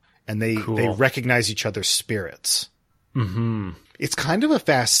well. And they recognize each other's spirits. Mm-hmm. It's kind of a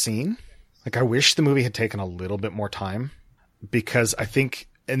fast scene. Like, I wish the movie had taken a little bit more time, because I think,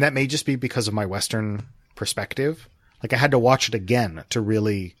 and that may just be because of my Western perspective, like I had to watch it again to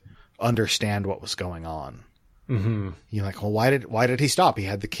really understand what was going on. Mm-hmm. You're like, well, why did he stop? He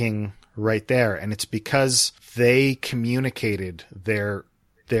had the king right there. And it's because they communicated their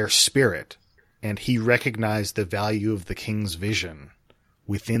spirit, and he recognized the value of the king's vision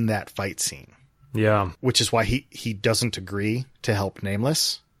within that fight scene. Yeah. Which is why he doesn't agree to help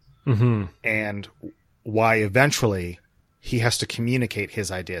Nameless. Mm-hmm. And why eventually he has to communicate his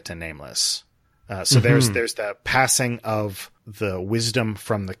idea to Nameless. So there's the passing of the wisdom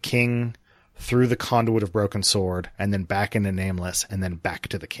from the king through the conduit of Broken Sword, and then back into Nameless, and then back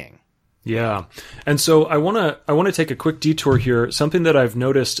to the king. Yeah. And so I want to take a quick detour here. Something that I've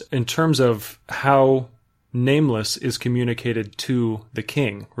noticed in terms of how Nameless is communicated to the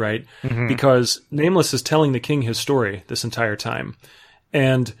king, right? Mm-hmm. Because Nameless is telling the king his story this entire time.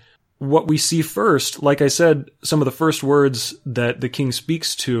 And what we see first, like I said, some of the first words that the king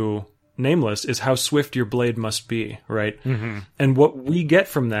speaks to Nameless is how swift your blade must be, right? Mm-hmm. And what we get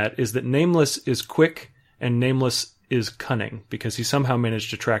from that is that Nameless is quick and Nameless is cunning, because he somehow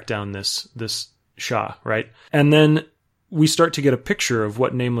managed to track down this Shah, right? And then we start to get a picture of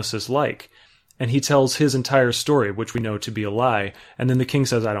what Nameless is like. And he tells his entire story, which we know to be a lie. And then the king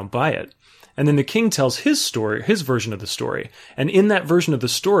says, I don't buy it. And then the king tells his story, his version of the story. And in that version of the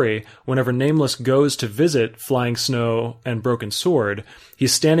story, whenever Nameless goes to visit Flying Snow and Broken Sword,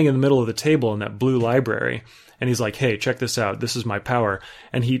 he's standing in the middle of the table in that blue library. And he's like, hey, check this out. This is my power.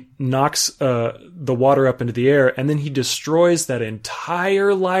 And he knocks the water up into the air, and then he destroys that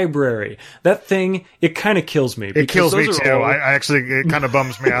entire library. That thing, it kind of kills me. It kills me too. It kind of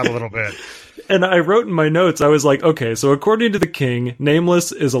bums me out a little bit. And I wrote in my notes, I was like, okay, so according to the king,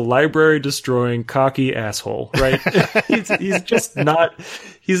 Nameless is a library-destroying, cocky asshole, right? he's just not,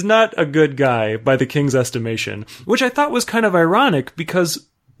 he's not a good guy by the king's estimation, which I thought was kind of ironic, because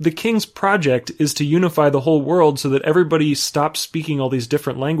the king's project is to unify the whole world so that everybody stops speaking all these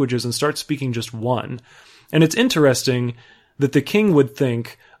different languages and starts speaking just one. And it's interesting that the king would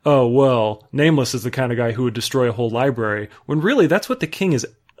think, oh, well, Nameless is the kind of guy who would destroy a whole library, when really that's what the king is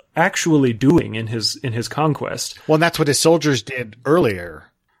actually doing in his conquest. Well, and that's what his soldiers did earlier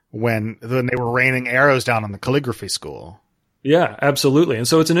when they were raining arrows down on the calligraphy school. Yeah, absolutely. And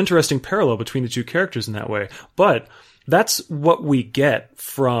so it's an interesting parallel between the two characters in that way. But that's what we get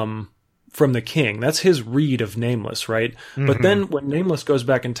from the king. That's his read of Nameless, right? Mm-hmm. But then when Nameless goes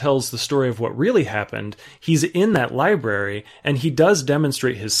back and tells the story of what really happened, he's in that library and he does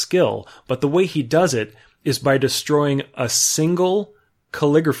demonstrate his skill. But the way he does it is by destroying a single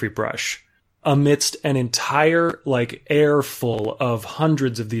calligraphy brush amidst an entire air full of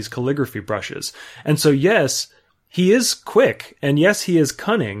hundreds of these calligraphy brushes. And so yes, he is quick and yes, he is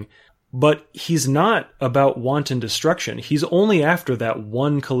cunning, but he's not about wanton destruction. He's only after that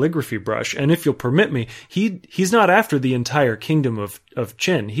one calligraphy brush. And if you'll permit me, he's not after the entire kingdom of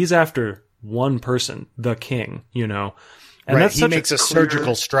Qin. He's after one person, the king, And right. that's he makes a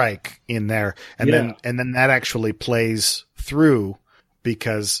surgical strike in there. And then that actually plays through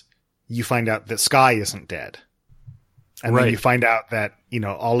because you find out that Sky isn't dead. And then you find out that,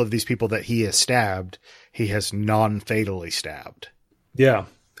 all of these people that he has stabbed, he has non-fatally stabbed. Yeah,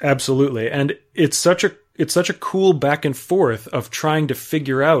 absolutely. And it's such a cool back and forth of trying to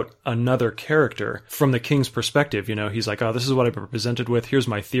figure out another character from the king's perspective. He's like, oh, this is what I've been presented with. Here's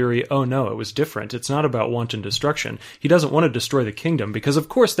my theory. Oh no, it was different. It's not about wanton destruction. He doesn't want to destroy the kingdom because of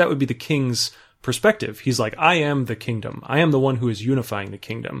course that would be the king's perspective. He's like, I am the kingdom. I am the one who is unifying the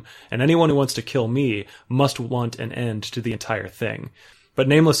kingdom. And anyone who wants to kill me must want an end to the entire thing. But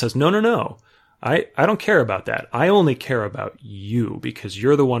Nameless says, no. I don't care about that. I only care about you because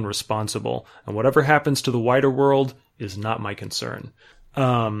you're the one responsible. And whatever happens to the wider world is not my concern.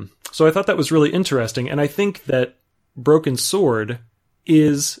 So I thought that was really interesting. And I think that Broken Sword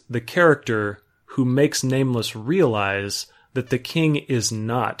is the character who makes Nameless realize that the king is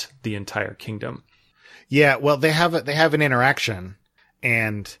not the entire kingdom. Yeah, well, they have an interaction,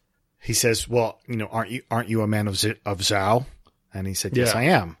 and he says, "Well, aren't you a man of Zhao?" And he said, "Yes, I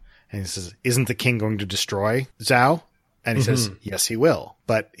am." And he says, "Isn't the king going to destroy Zhao?" And he says, "Yes, he will."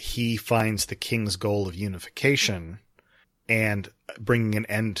 But he finds the king's goal of unification and bringing an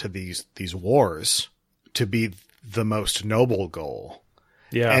end to these wars to be the most noble goal.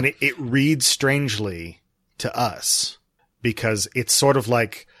 Yeah, and it reads strangely to us. Because it's sort of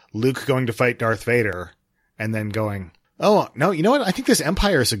like Luke going to fight Darth Vader and then going, oh, no, you know what? I think this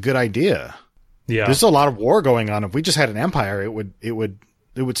empire is a good idea. Yeah. There's a lot of war going on. If we just had an empire, it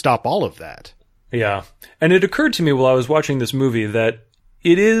would stop all of that. Yeah. And it occurred to me while I was watching this movie that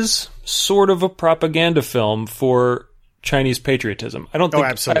it is sort of a propaganda film for Chinese patriotism. I don't think... Oh,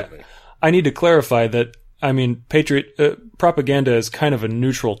 absolutely. I need to clarify that, propaganda is kind of a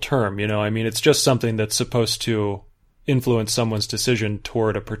neutral term, it's just something that's supposed to influence someone's decision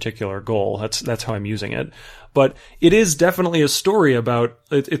toward a particular goal. That's how I'm using it. But it is definitely a story about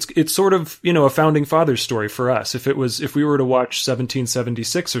it's sort of, a founding fathers story for us. If we were to watch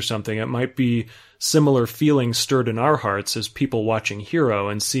 1776 or something, it might be similar feelings stirred in our hearts as people watching Hero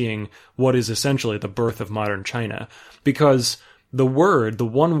and seeing what is essentially the birth of modern China. Because the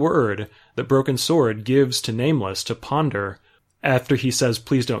one word that Broken Sword gives to Nameless to ponder after he says,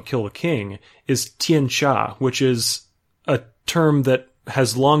 please don't kill the king, is Tian Xia, which is a term that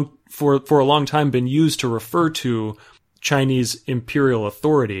has for a long time been used to refer to Chinese imperial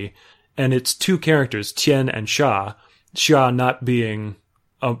authority. And it's two characters, Tian and Xia. Xia not being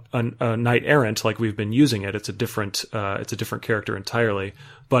a knight errant like we've been using it. It's a different character entirely.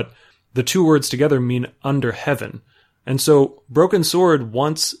 But the two words together mean under heaven. And so Broken Sword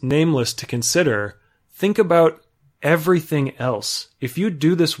wants Nameless to think about everything else. If you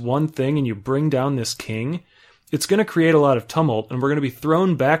do this one thing and you bring down this king, it's going to create a lot of tumult, and we're going to be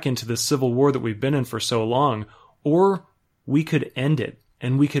thrown back into this civil war that we've been in for so long, or we could end it,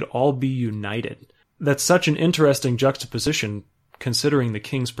 and we could all be united. That's such an interesting juxtaposition, considering the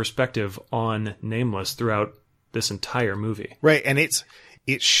king's perspective on Nameless throughout this entire movie. Right, and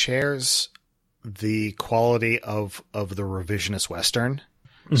it shares the quality of the revisionist Western.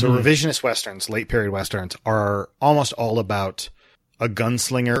 So revisionist Westerns, late period Westerns, are almost all about a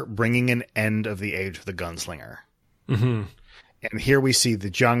gunslinger bringing an end of the age of the gunslinger. Mm-hmm. And here we see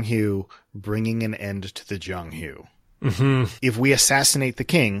the Jianghu bringing an end to the Jianghu. Mm-hmm. If we assassinate the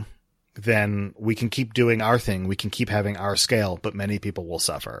king, then we can keep doing our thing. We can keep having our scale, but many people will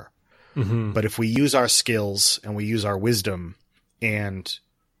suffer. Mm-hmm. But if we use our skills and we use our wisdom and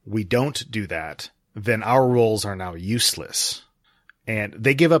we don't do that, then our roles are now useless. And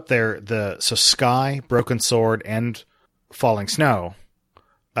they give up so Sky, Broken Sword, and Falling Snow,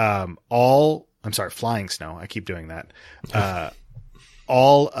 Flying Snow. I keep doing that.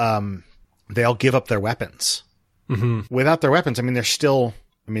 all they all give up their weapons. Mm-hmm. Without their weapons,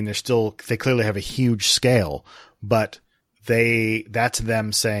 they clearly have a huge scale, but that's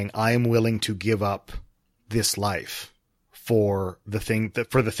them saying, I am willing to give up this life for the thing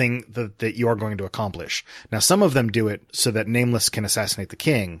that you are going to accomplish. Now, some of them do it so that Nameless can assassinate the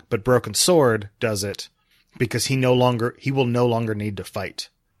king, but Broken Sword does it because he will no longer need to fight.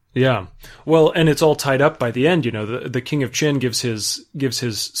 Yeah. Well, and it's all tied up by the end. You know, the King of Qin gives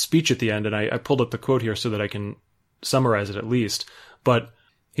his speech at the end, and I pulled up the quote here so that I can summarize it at least. But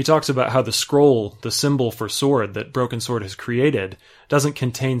he talks about how the scroll, the symbol for sword that Broken Sword has created, doesn't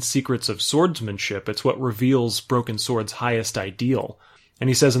contain secrets of swordsmanship. It's what reveals Broken Sword's highest ideal. And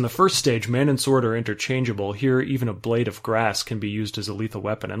he says in the first stage, man and sword are interchangeable. Here, even a blade of grass can be used as a lethal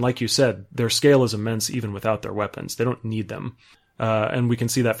weapon. And like you said, their scale is immense even without their weapons. They don't need them. And we can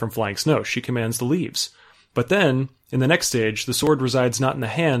see that from Flying Snow. She commands the leaves. But then, in the next stage, the sword resides not in the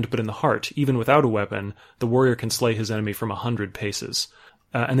hand, but in the heart. Even without a weapon, the warrior can slay his enemy from 100 paces.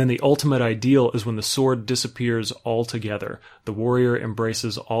 And then the ultimate ideal is when the sword disappears altogether. The warrior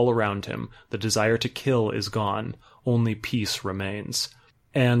embraces all around him. The desire to kill is gone. Only peace remains.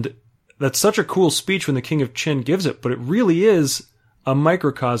 And that's such a cool speech when the King of Qin gives it, but it really is a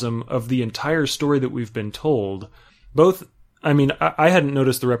microcosm of the entire story that we've been told. I hadn't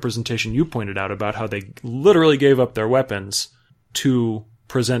noticed the representation you pointed out about how they literally gave up their weapons to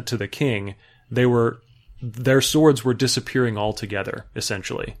present to the king. Their swords were disappearing altogether,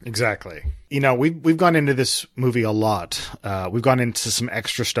 essentially. Exactly. You know, we've gone into this movie a lot. We've gone into some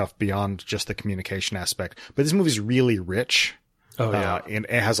extra stuff beyond just the communication aspect, but this movie's really rich. Oh yeah. And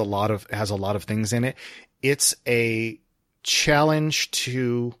it has a lot of things in it. It's a challenge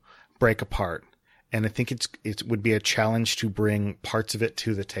to break apart. And I think it would be a challenge to bring parts of it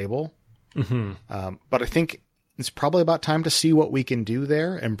to the table. Mm-hmm. But I think it's probably about time to see what we can do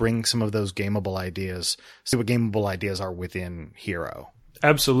there and bring some of those gameable ideas, see what gameable ideas are within Hero.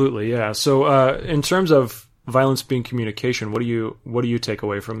 Absolutely, yeah. So in terms of violence being communication, what do you take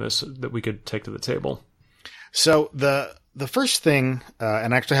away from this that we could take to the table? So the first thing,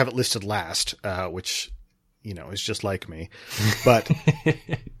 and I actually have it listed last, which, you know, is just like me, but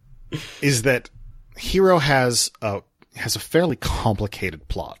is that Hero has a fairly complicated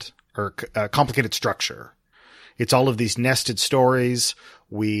plot or a complicated structure. It's all of these nested stories.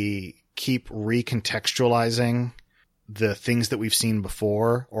 We keep recontextualizing the things that we've seen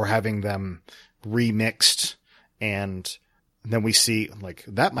before or having them remixed. And then we see like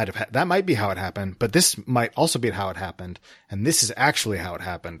that might be how it happened, but this might also be how it happened. And this is actually how it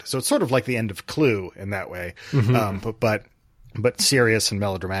happened. So it's sort of like the end of Clue in that way. Mm-hmm. But serious and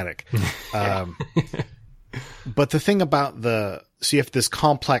melodramatic. But the thing about so you have this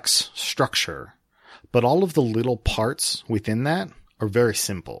complex structure, but all of the little parts within that are very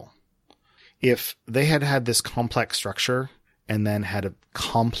simple. If they had this complex structure and then had a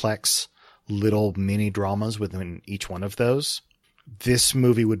complex little mini dramas within each one of those, this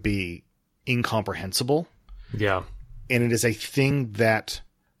movie would be incomprehensible. Yeah. And it is a thing that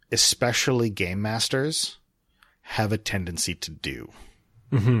especially game masters have a tendency to do.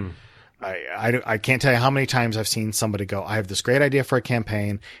 Mm-hmm. I can't tell you how many times I've seen somebody go, I have this great idea for a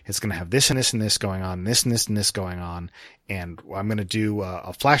campaign. It's going to have this and this and this going on, this and this and this going on. And I'm going to do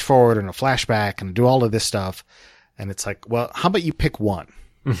a flash forward and a flashback and do all of this stuff. And it's like, well, how about you pick one?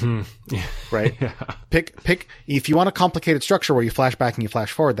 Mm-hmm. Yeah. Right? Yeah. Pick, if you want a complicated structure where you flash back and you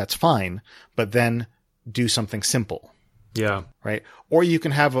flash forward, that's fine. But then do something simple. Yeah. Right. Or you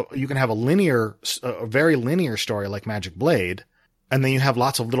can have a very linear story like Magic Blade, and then you have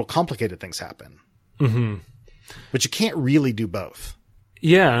lots of little complicated things happen. Mm-hmm. But you can't really do both.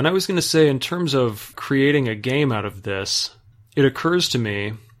 Yeah. And I was going to say, in terms of creating a game out of this, it occurs to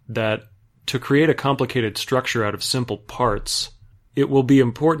me that to create a complicated structure out of simple parts, it will be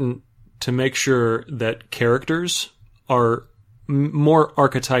important to make sure that characters are more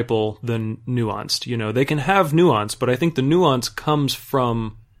archetypal than nuanced. You know, they can have nuance, but I think the nuance comes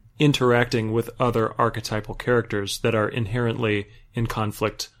from interacting with other archetypal characters that are inherently in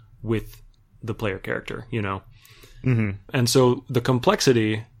conflict with the player character, you know? Mm-hmm. And so the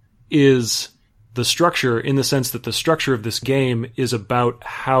complexity is the structure, in the sense that the structure of this game is about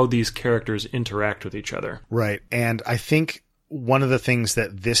how these characters interact with each other. Right. And I think one of the things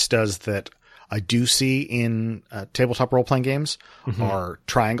that this does that I do see in tabletop role-playing games mm-hmm. are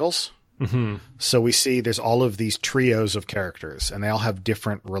triangles. Mm-hmm. So we see there's all of these trios of characters, and they all have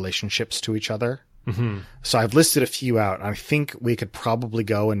different relationships to each other. Mm-hmm. So I've listed a few out. I think we could probably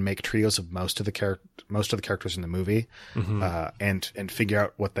go and make trios of most of the characters in the movie, mm-hmm. And figure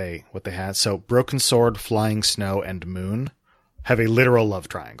out what they had. So Broken Sword, Flying Snow, and Moon have a literal love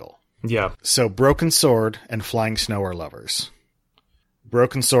triangle. Yeah. So Broken Sword and Flying Snow are lovers.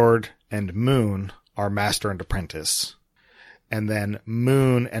 Broken Sword and Moon are master and apprentice. And then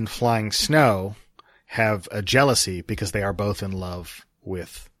Moon and Flying Snow have a jealousy because they are both in love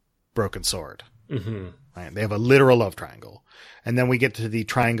with Broken Sword. Mm-hmm. Right? They have a literal love triangle. And then we get to the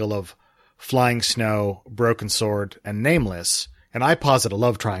triangle of Flying Snow, Broken Sword, and Nameless. And I posit a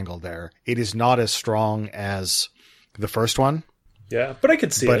love triangle there. It is not as strong as the first one. Yeah, but I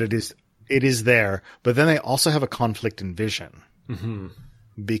could see but it. It is there. But then they also have a conflict in vision. Mm-hmm.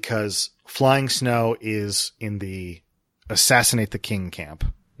 Because Flying Snow is in the assassinate the king camp.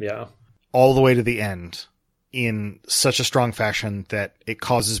 Yeah. All the way to the end in such a strong fashion that it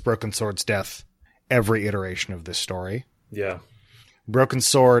causes Broken Sword's death every iteration of this story. Yeah. Broken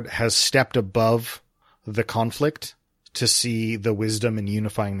Sword has stepped above the conflict to see the wisdom in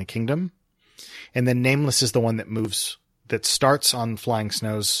unifying the kingdom. And then Nameless is the one that starts on Flying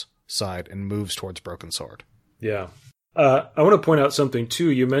Snow's side and moves towards Broken Sword. Yeah. I want to point out something,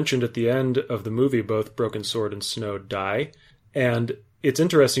 too. You mentioned at the end of the movie both Broken Sword and Snow die. And it's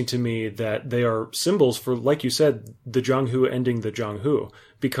interesting to me that they are symbols for, like you said, the Jianghu ending the Jianghu.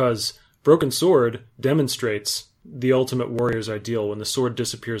 Because Broken Sword demonstrates the ultimate warrior's ideal when the sword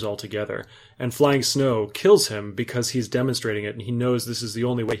disappears altogether. And Flying Snow kills him because he's demonstrating it, and he knows this is the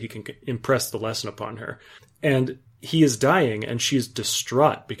only way he can impress the lesson upon her. And he is dying, and she's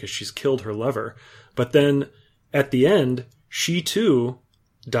distraught because she's killed her lover. But then, at the end, she too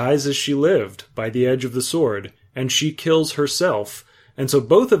dies as she lived, by the edge of the sword, and she kills herself. And so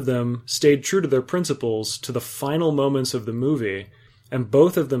both of them stayed true to their principles to the final moments of the movie, and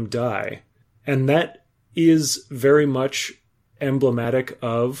both of them die. And that is very much emblematic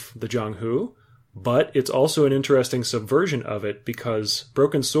of the Jianghu, but it's also an interesting subversion of it because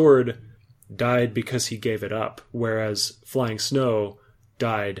Broken Sword died because he gave it up, whereas Flying Snow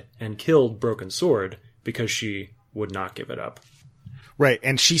died and killed Broken Sword because she would not give it up. Right,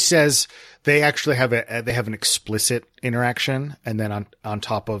 and she says they actually have an explicit interaction, and then on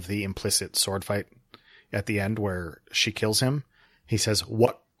top of the implicit sword fight at the end where she kills him, he says,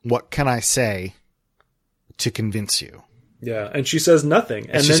 "What can I say to convince you?" Yeah, and she says nothing,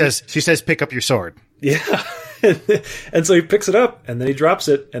 and she says, "Pick up your sword." Yeah, and so he picks it up, and then he drops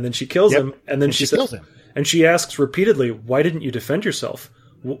it, and then she kills him, and then she kills him, and she asks repeatedly, "Why didn't you defend yourself?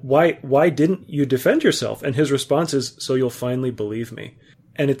 Why didn't you defend yourself?" And his response is, "So you'll finally believe me."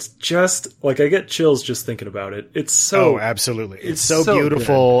 And it's just like, I get chills just thinking about it. It's so, absolutely. It's so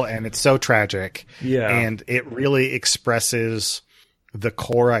beautiful good. And it's so tragic. Yeah. And it really expresses the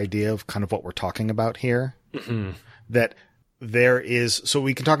core idea of kind of what we're talking about here. Mm-hmm. That there is, so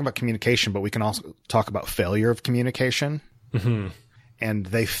we can talk about communication, but we can also talk about failure of communication. Mm-hmm. And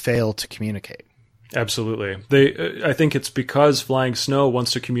they fail to communicate. Absolutely. I think it's because Flying Snow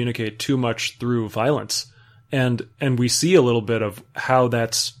wants to communicate too much through violence. And we see a little bit of how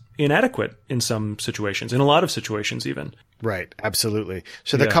that's inadequate in some situations, in a lot of situations even. Right, absolutely.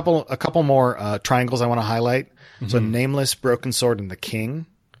 So a couple more triangles I want to highlight. Mm-hmm. So Nameless, Broken Sword, and the King.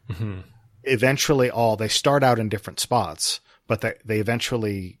 Mm-hmm. Eventually they start out in different spots, but they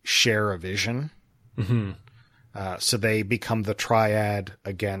eventually share a vision. Mm-hmm. So they become the triad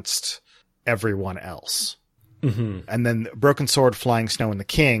against everyone else. Mm-hmm. And then Broken Sword, Flying Snow, and the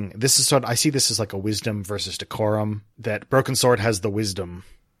King. I see this as like a wisdom versus decorum. That Broken Sword has the wisdom,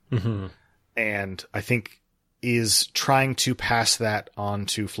 mm-hmm. and I think is trying to pass that on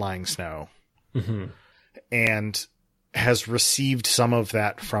to Flying Snow, mm-hmm. and has received some of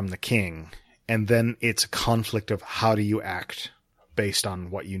that from the King. And then it's a conflict of how do you act based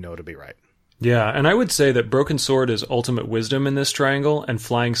on what you know to be right. Yeah, and I would say that Broken Sword is ultimate wisdom in this triangle, and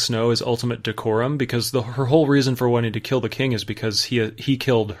Flying Snow is ultimate decorum, because her whole reason for wanting to kill the king is because he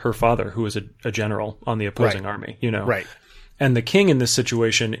killed her father, who was a general on the opposing army, you know? Right. And the king in this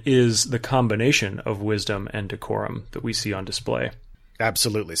situation is the combination of wisdom and decorum that we see on display.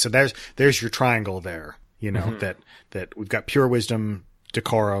 Absolutely. So there's your triangle there, you know, mm-hmm. that we've got pure wisdom,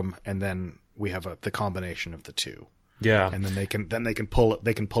 decorum, and then we have the combination of the two. Yeah. And then they can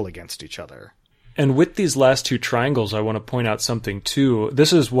pull against each other. And with these last two triangles, I want to point out something too.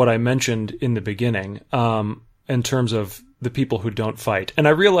 This is what I mentioned in the beginning, in terms of the people who don't fight. And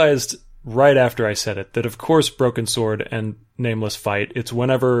I realized right after I said it that of course Broken Sword and Nameless fight. It's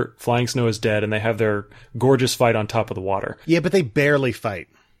whenever Flying Snow is dead and they have their gorgeous fight on top of the water. Yeah, but they barely fight.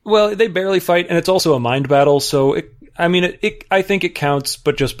 Well, they barely fight, and it's also a mind battle, so I think it counts,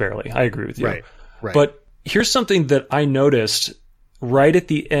 but just barely. I agree with you. Right. But here's something that I noticed right at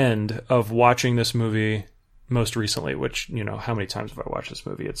the end of watching this movie most recently, which, you know, how many times have I watched this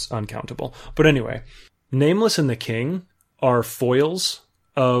movie? It's uncountable. But anyway, Nameless and the King are foils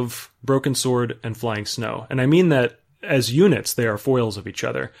of Broken Sword and Flying Snow. And I mean that as units, they are foils of each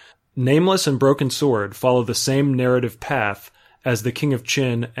other. Nameless and Broken Sword follow the same narrative path as the King of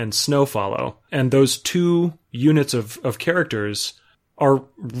Qin and Snow follow. And those two units of characters are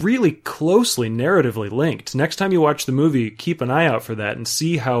really closely narratively linked. Next time you watch the movie, keep an eye out for that and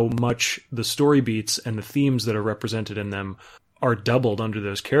see how much the story beats and the themes that are represented in them are doubled under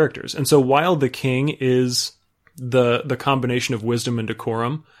those characters. And so while the king is the combination of wisdom and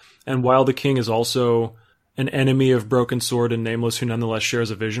decorum, and while the king is also an enemy of Broken Sword and Nameless who nonetheless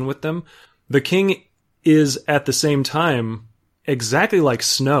shares a vision with them, the king is at the same time exactly like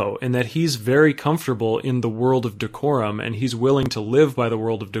Snow in that he's very comfortable in the world of decorum, and he's willing to live by the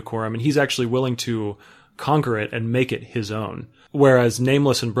world of decorum, and he's actually willing to conquer it and make it his own. Whereas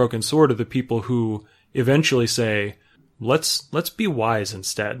Nameless and Broken Sword are the people who eventually say, let's be wise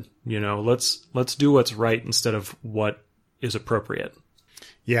instead. Let's do what's right instead of what is appropriate.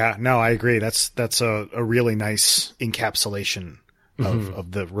 Yeah, no, I agree. That's a really nice encapsulation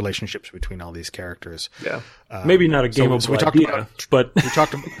of the relationships between all these characters. Yeah, maybe not a gameable idea, but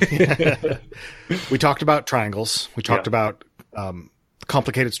we talked about triangles. We talked about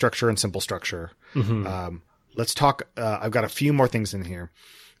complicated structure and simple structure. Mm-hmm. Let's talk. I've got a few more things in here.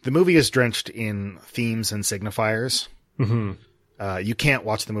 The movie is drenched in themes and signifiers. Mm-hmm. You can't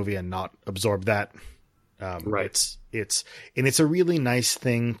watch the movie and not absorb that. Right. It's a really nice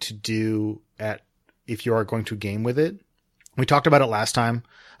thing to do if you are going to game with it. We talked about it last time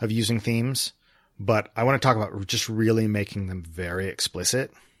of using themes, but I want to talk about just really making them very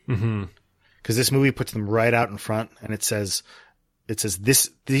explicit. Mm-hmm. Cause this movie puts them right out in front, and it says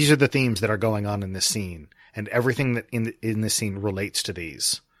these are the themes that are going on in this scene, and everything that in this scene relates to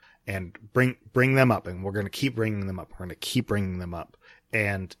these, and bring them up. And we're going to keep bringing them up. We're going to keep bringing them up.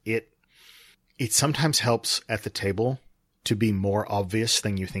 And it sometimes helps at the table to be more obvious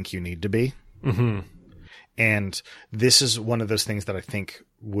than you think you need to be. Mm-hmm. And this is one of those things that I think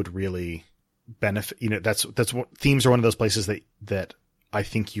would really benefit. That's what themes are one of those places that I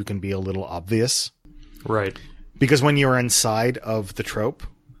think you can be a little obvious. Right. Because when you're inside of the trope,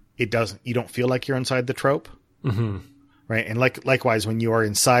 you don't feel like you're inside the trope. Mm-hmm. Right. And likewise, when you are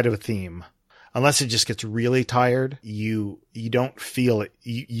inside of a theme, unless it just gets really tired, you don't feel it.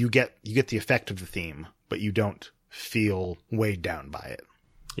 You get the effect of the theme, but you don't feel weighed down by it.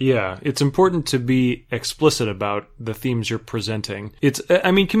 Yeah, it's important to be explicit about the themes you're presenting.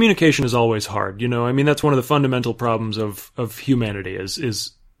 Communication is always hard, that's one of the fundamental problems of humanity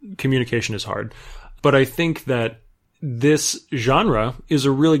is communication is hard. But I think that this genre is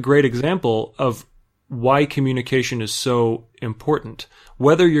a really great example of why communication is so important.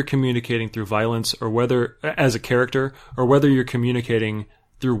 Whether you're communicating through violence or whether as a character, or whether you're communicating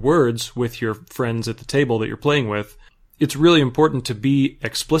through words with your friends at the table that you're playing with, it's really important to be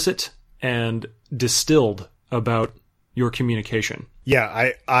explicit and distilled about your communication.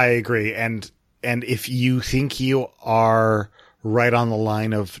 Yeah, I agree. And if you think you are right on the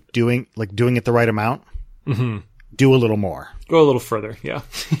line of doing it the right amount, mm-hmm. do a little more. Go a little further, yeah.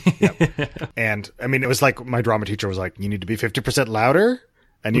 Yep. And it was like my drama teacher was like, you need to be 50% louder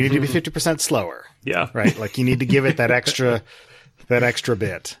and you need to be 50% slower. Yeah. Right? Like you need to give it that extra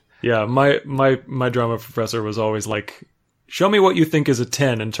bit. Yeah, my drama professor was always like, show me what you think is a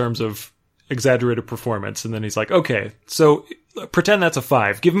 10 in terms of exaggerated performance. And then he's like, okay, so pretend that's a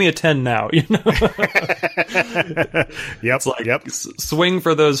 5. Give me a 10 now, Yep. It's like, swing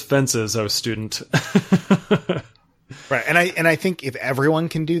for those fences, oh student. Right. And I think if everyone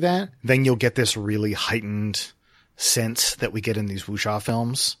can do that, then you'll get this really heightened sense that we get in these wuxia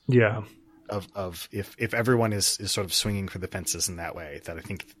films. Yeah. Of if everyone is sort of swinging for the fences in that way, that I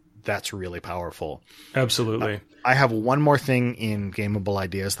think that's really powerful. Absolutely. I have one more thing in gameable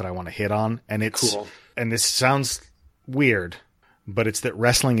ideas that I want to hit on, and it's cool. And this sounds weird, but it's that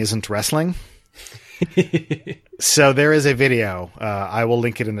wrestling isn't wrestling. So there is a video, I will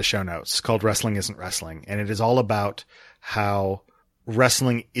link it in the show notes, called Wrestling Isn't Wrestling, and it is all about how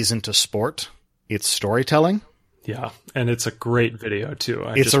wrestling isn't a sport, it's storytelling. Yeah, and it's a great video too.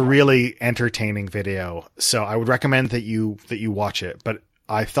 It's a really entertaining video, so I would recommend that you watch it. But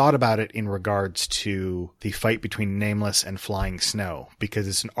I thought about it in regards to the fight between Nameless and Flying Snow, because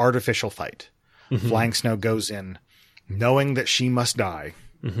it's an artificial fight. Mm-hmm. Flying Snow goes in knowing that she must die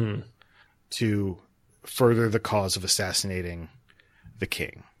mm-hmm. to further the cause of assassinating the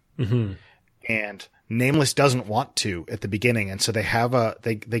king. Mm-hmm. And Nameless doesn't want to at the beginning, and so they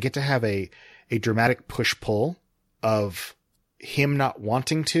get to have a dramatic push-pull of him not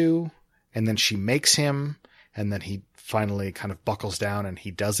wanting to, and then she makes him, and then he finally kind of buckles down and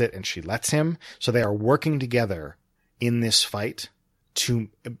he does it and she lets him. So they are working together in this fight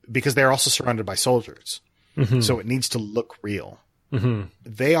because they're also surrounded by soldiers. Mm-hmm. So it needs to look real. Mm-hmm.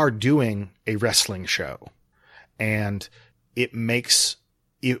 They are doing a wrestling show, and it makes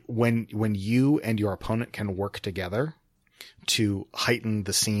it when you and your opponent can work together to heighten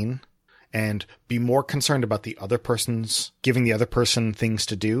the scene and be more concerned about giving the other person things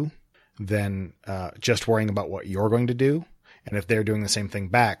to do than just worrying about what you're going to do. And if they're doing the same thing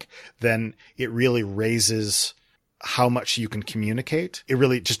back, then it really raises how much you can communicate. It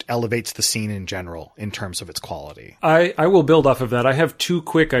really just elevates the scene in general in terms of its quality. I will build off of that. I have two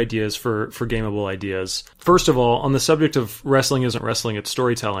quick ideas for gameable ideas. First of all, on the subject of wrestling isn't wrestling, it's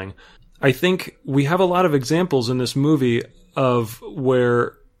storytelling. I think we have a lot of examples in this movie of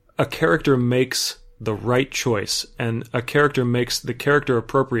where a character makes the right choice and a character makes the character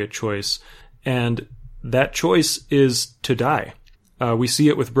appropriate choice, and that choice is to die. We see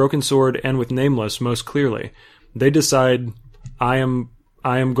it with Broken Sword and with Nameless most clearly. They decide, I am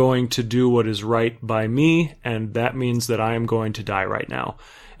going to do what is right by me, and that means that I am going to die right now.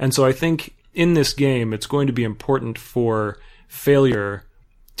 And so I think in this game, it's going to be important for failure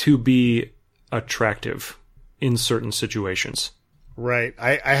to be attractive in certain situations. Right.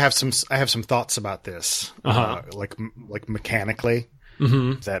 I have some thoughts about this, like mechanically.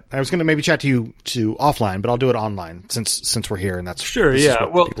 Mm-hmm. That I was going to maybe chat to you offline, but I'll do it online since we're here, and that's sure. This Yeah.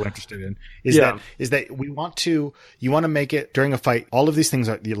 is what people are interested in is that you want to make it during a fight. All of these things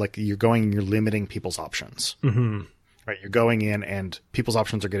are like you're limiting people's options. Mm-hmm. Right. You're going in and people's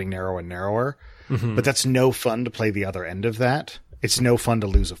options are getting narrower and narrower, mm-hmm. but that's no fun to play the other end of that. It's no fun to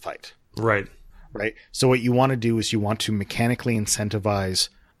lose a fight. Right. Right. So what you want to do is you want to mechanically incentivize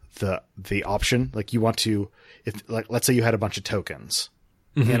the option. Like you want to, let's say you had a bunch of tokens,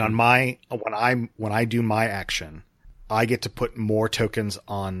 mm-hmm. and on when I do my action, I get to put more tokens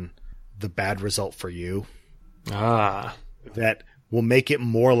on the bad result for you. That will make it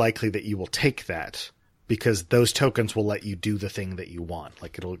more likely that you will take that, because those tokens will let you do the thing that you want.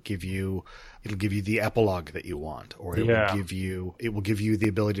 Like it'll give you the epilogue that you want, or it will give you the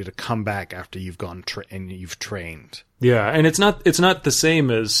ability to come back after you've gone and you've trained. Yeah, and it's not the same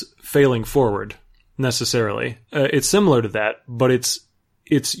as failing forward necessarily. It's similar to that, but it's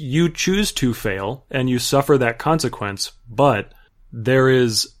you choose to fail and you suffer that consequence, but there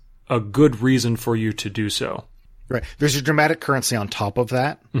is a good reason for you to do so. Right. There's a dramatic currency on top of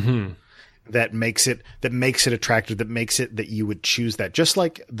that. Mm-hmm. That makes it attractive, that makes it that you would choose that, just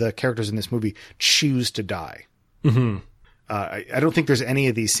like the characters in this movie choose to die. Mm-hmm. I don't think there's any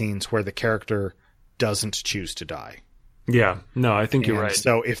of these scenes where the character doesn't choose to die. Yeah, no, I think you're right.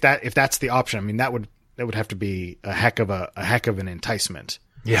 So if that's the option, I mean, that would have to be a heck of an enticement.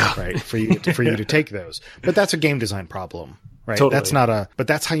 Yeah, right. For you to take those, but that's a game design problem, right? Totally. But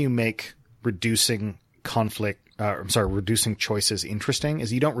that's how you make reducing choices interesting.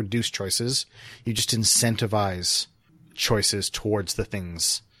 Is you don't reduce choices, you just incentivize choices towards the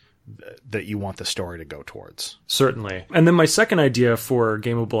things that you want the story to go towards. Certainly. And then my second idea for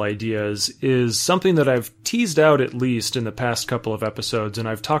gameable ideas is something that I've teased out at least in the past couple of episodes, and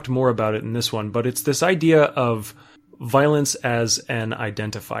I've talked more about it in this one, but it's this idea of violence as an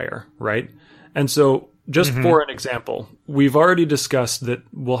identifier, right? And so just mm-hmm. for an example, we've already discussed that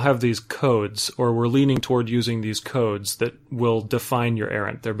we'll have these codes, or we're leaning toward using these codes that will define your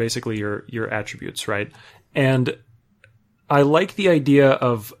errant. They're basically your attributes, right? And I like the idea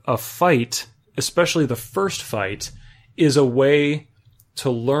of a fight, especially the first fight, is a way to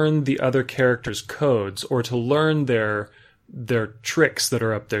learn the other character's codes, or to learn their tricks that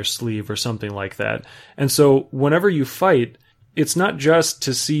are up their sleeve or something like that. And so whenever you fight, it's not just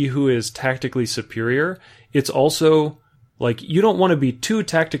to see who is tactically superior. It's also like you don't want to be too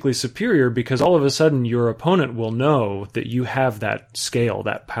tactically superior, because all of a sudden your opponent will know that you have that scale,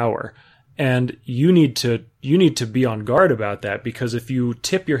 that power. And you need to be on guard about that, because if you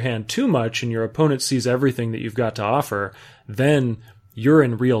tip your hand too much and your opponent sees everything that you've got to offer, then you're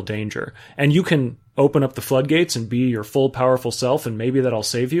in real danger. And you can open up the floodgates and be your full powerful self, and maybe that'll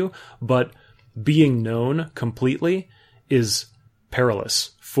save you. But being known completely is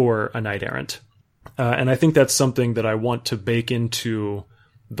perilous for a knight errant. And I think that's something that I want to bake into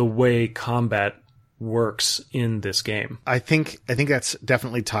the way combat works in this game. I think that's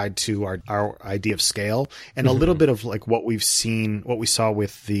definitely tied to our idea of scale, and mm-hmm. a little bit of like what we saw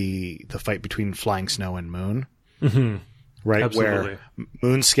with the fight between Flying Snow and Moon. Mm-hmm. Right. Absolutely. Where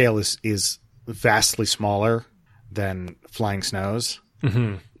Moon's scale is vastly smaller than Flying Snow's,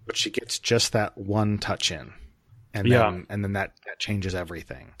 mm-hmm. but she gets just that one touch in. And then that changes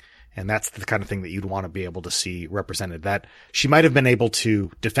everything. And that's the kind of thing that you'd want to be able to see represented. That she might have been able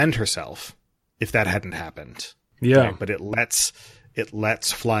to defend herself if that hadn't happened. Yeah. right? But it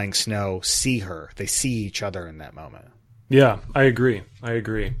lets Flying Snow see her. They see each other in that moment. Yeah, I agree.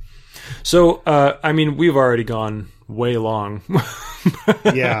 So, I mean, we've already gone way long.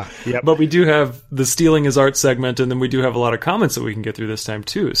 Yeah. Yep. But we do have the Stealing His Art segment, and then we do have a lot of comments that we can get through this time,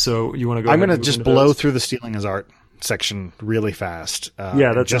 too. So you want to go I'm ahead going to and just move into blow those? through the Stealing His Art section really fast.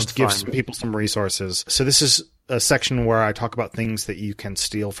 Yeah, that just sounds give fine. some people some resources. So this is a section where I talk about things that you can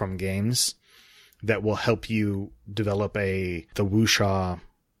steal from games that will help you develop the wuxia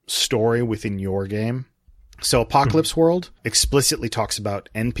story within your game. So Apocalypse World explicitly talks about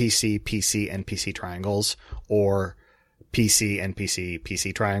NPC, PC, NPC triangles, or PC, NPC,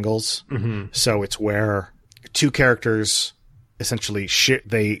 PC triangles. So it's where two characters essentially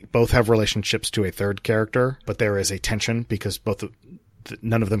they both have relationships to a third character, but there is a tension because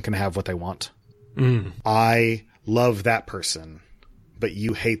none of them can have what they want. I love that person, but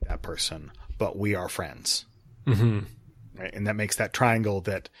you hate that person, but we are friends. Right? And that makes that triangle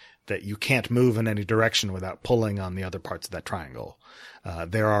that you can't move in any direction without pulling on the other parts of that triangle.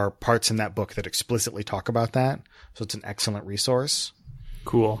 There are parts in that book that explicitly talk about that, so it's an excellent resource.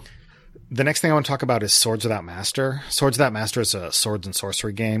 Cool. The next thing I want to talk about is Swords Without Master. Swords Without Master is a swords and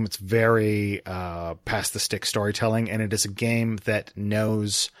sorcery game. It's very past the stick storytelling, and it is a game that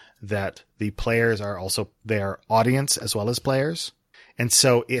knows that the players are audience as well as players. And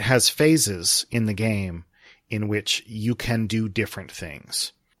so it has phases in the game in which you can do different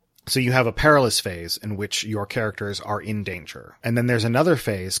things. So you have a perilous phase in which your characters are in danger. And then there's another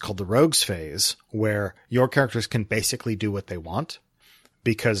phase called the rogues phase where your characters can basically do what they want,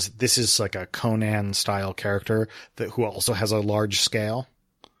 because this is like a Conan style character who also has a large scale.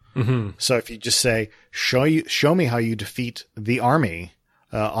 So if you just say, show me how you defeat the army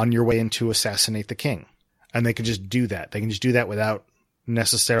on your way in to assassinate the king. And they can just do that. They can just do that without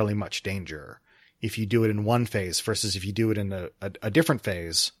necessarily much danger. If you do it in one phase versus if you do it in a different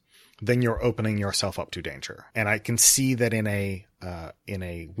phase, then you're opening yourself up to danger. And I can see that in a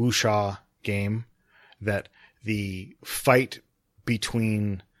wuxia game, that the fight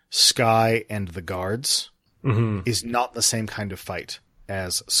between Sky and the guards is not the same kind of fight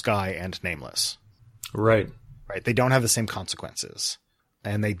as Sky and Nameless. Right. They don't have the same consequences,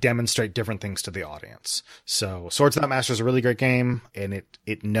 and they demonstrate different things to the audience. So Swords Without Master is a really great game, and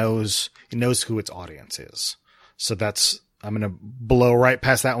it knows who its audience is. So I'm going to blow right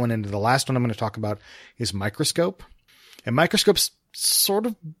past that one into the last one I'm going to talk about is Microscope. And Microscope's sort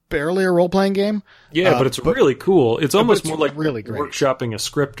of barely a role-playing game. Yeah, but it's really cool. It's almost it's more like really great. workshopping a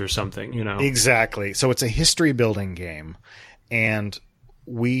script or something, you know? Exactly. So it's a history-building game. And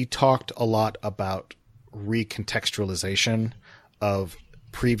we talked a lot about recontextualization of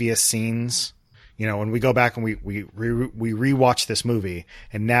previous scenes. You know, when we go back and we rewatch this movie,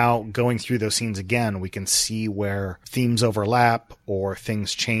 and now going through those scenes again, we can see where themes overlap or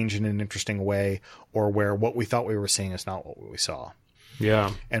things change in an interesting way, or where what we thought we were seeing is not what we saw.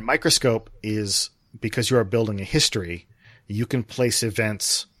 Yeah. And Microscope is, because you are building a history, you can place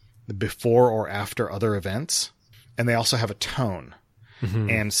events before or after other events, and they also have a tone.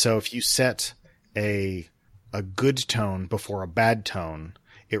 And so if you set a good tone before a bad tone,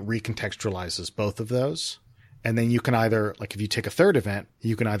 it recontextualizes both of those. And then you can either, like if you take a third event,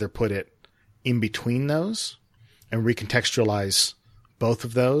 you can either put it in between those and recontextualize both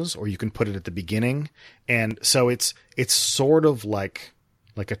of those, or you can put it at the beginning. And so it's sort of like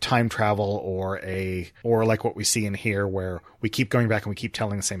a time travel or like what we see in here, where we keep going back and we keep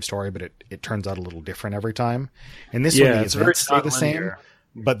telling the same story, but it turns out a little different every time. And this one, the events stay the same,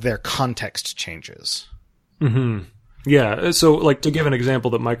 but their context changes. Yeah, so like to give an example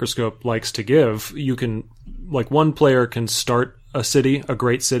that Microscope likes to give, you can, like one player can start a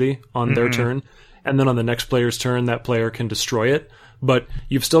great city on their turn, and then on the next player's turn, that player can destroy it. But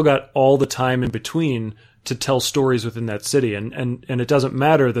you've still got all the time in between to tell stories within that city. And it doesn't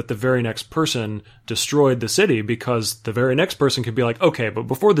matter that the very next person destroyed the city, because the very next person could be like, okay, but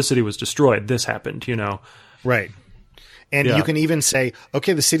before the city was destroyed, this happened, you know? Right. And you can even say,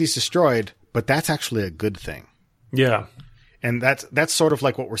 okay, the city's destroyed, but that's actually a good thing. Yeah. And that's sort of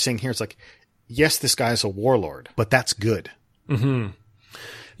like what we're seeing here. It's like, yes, this guy's a warlord, but that's good.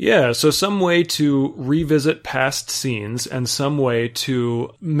 Yeah, so some way to revisit past scenes and some way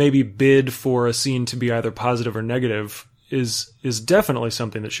to maybe bid for a scene to be either positive or negative is definitely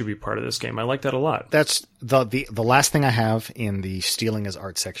something that should be part of this game. I like that a lot. That's the last thing I have in the Stealing His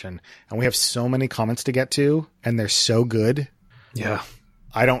Art section. And we have so many comments to get to, and they're so good. Yeah.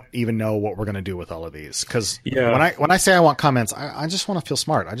 I don't even know what we're going to do with all of these, because when I say I want comments, I just want to feel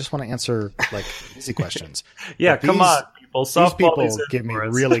smart. I just want to answer like easy questions. Yeah, come on, people. These Softball people these in give me for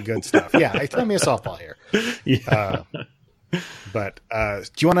us. really good stuff. Yeah, throw me a softball here. Yeah. But do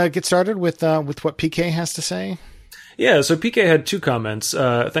you want to get started with what PK has to say? Yeah, so PK had two comments.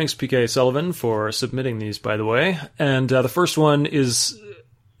 Thanks, PK Sullivan, for submitting these, by the way. And the first one is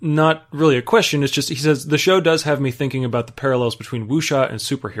not really a question. It's just, he says, the show does have me thinking about the parallels between wuxia and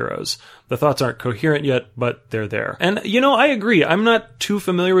superheroes. The thoughts aren't coherent yet, but they're there. And, I agree. I'm not too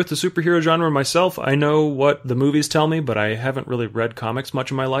familiar with the superhero genre myself. I know what the movies tell me, but I haven't really read comics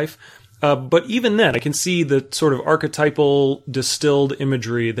much in my life. But even then, I can see the sort of archetypal, distilled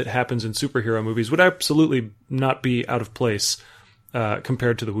imagery that happens in superhero movies would absolutely not be out of place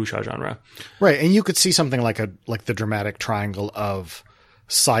compared to the wuxia genre. Right, and you could see something like the dramatic triangle of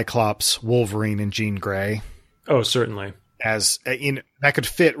Cyclops, Wolverine, and Jean Grey. Oh, certainly. As that could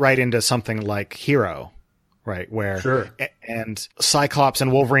fit right into something like Hero, right? Where sure. And Cyclops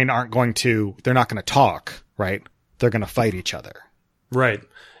and Wolverine they're not going to talk, right? They're going to fight each other. Right.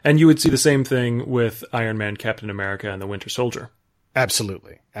 And you would see the same thing with Iron Man, Captain America, and the Winter Soldier.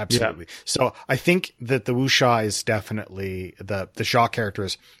 Absolutely. Yeah. So I think that the wuxia is definitely the Shaw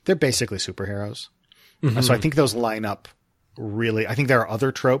characters. They're basically superheroes. Mm-hmm. So I think those line up really. I think there are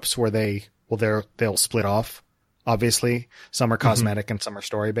other tropes where they'll split off. Obviously, some are cosmetic and some are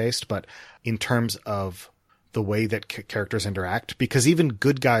story based. But in terms of the way that characters interact, because even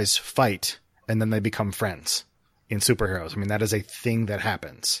good guys fight and then they become friends in superheroes. I mean, that is a thing that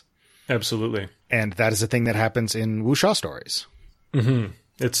happens. Absolutely. And that is a thing that happens in wuxia stories. Mm-hmm.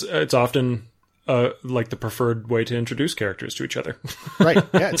 It's often like the preferred way to introduce characters to each other. Right.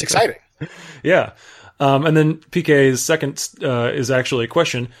 Yeah, it's exciting. Yeah. And then PK's second is actually a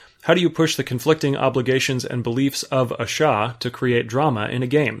question. How do you push the conflicting obligations and beliefs of a Shah to create drama in a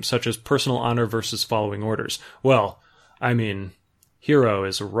game, such as personal honor versus following orders? Well, I mean, Hero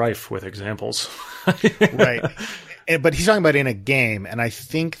is rife with examples. Right. But he's talking about in a game, and I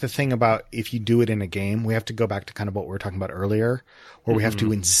think the thing about if you do it in a game, we have to go back to kind of what we were talking about earlier, where we have to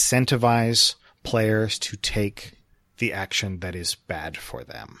incentivize players to take the action that is bad for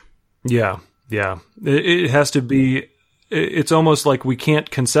them. Yeah. Yeah. It has to be, it's almost like we can't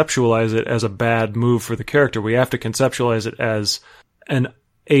conceptualize it as a bad move for the character. We have to conceptualize it as an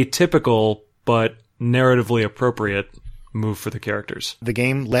atypical but narratively appropriate move for the characters. The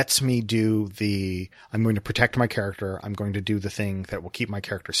game lets me do I'm going to protect my character. I'm going to do the thing that will keep my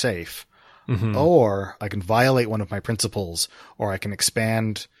character safe. Mm-hmm. Or I can violate one of my principles, or I can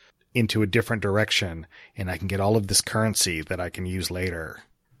expand into a different direction and I can get all of this currency that I can use later.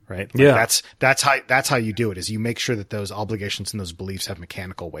 Right? Like yeah. That's how you do it, is you make sure that those obligations and those beliefs have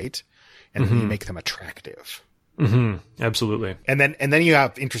mechanical weight, and then you make them attractive. Mm-hmm. Absolutely. And then you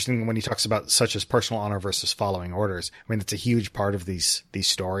have interesting when he talks about such as personal honor versus following orders. I mean, it's a huge part of these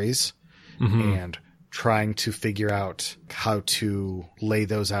stories, and trying to figure out how to lay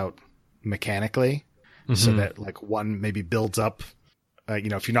those out mechanically so that like one maybe builds up.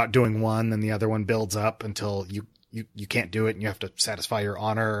 If you're not doing one, then the other one builds up until you can't do it, and you have to satisfy your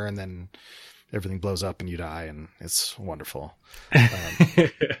honor, and then everything blows up and you die, and it's wonderful.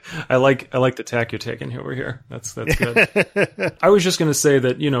 I like the tack you're taking over here. That's good. I was just going to say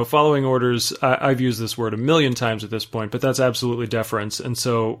that, following orders, I've used this word a million times at this point, but that's absolutely deference. And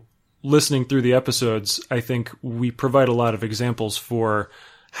so listening through the episodes, I think we provide a lot of examples for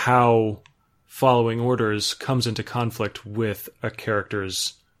how following orders comes into conflict with a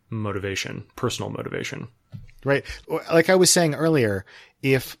character's motivation, personal motivation. Right. Like I was saying earlier,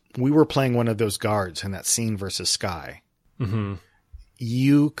 if we were playing one of those guards in that scene versus Sky,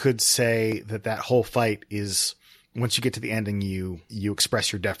 you could say that whole fight is, once you get to the ending, you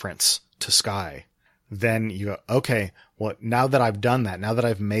express your deference to Sky. Then you go, okay, well, now that I've done that, now that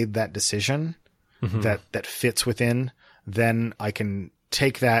I've made that decision that fits within, then I can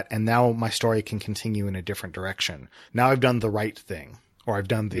take that, and now my story can continue in a different direction. Now I've done the right thing, or I've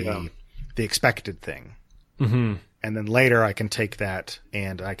done the expected thing. Mm-hmm. And then later I can take that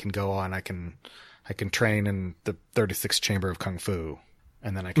and I can go on, I can train in the 36th chamber of Kung Fu,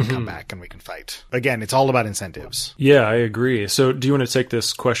 and then I can come back and we can fight. Again, it's all about incentives. Yeah, I agree. So do you want to take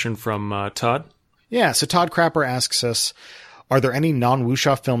this question from Todd? Yeah. So Todd Crapper asks us, are there any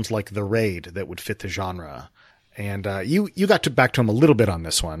non-wuxia films like The Raid that would fit the genre? And you got back to him a little bit on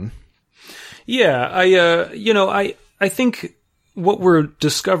this one. Yeah, I think what we're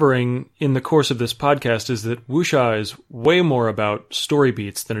discovering in the course of this podcast is that wuxia is way more about story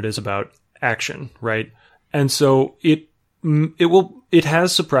beats than it is about action, right? And so it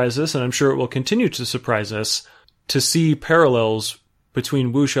has surprised us, and I'm sure it will continue to surprise us to see parallels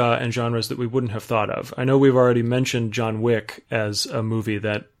between wuxia and genres that we wouldn't have thought of. I know we've already mentioned John Wick as a movie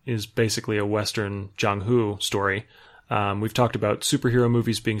that is basically a Western Jiang Hu story. We've talked about superhero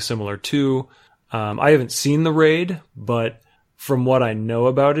movies being similar too. I haven't seen The Raid, but from what I know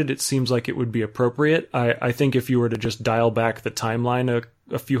about it, it seems like it would be appropriate. I think if you were to just dial back the timeline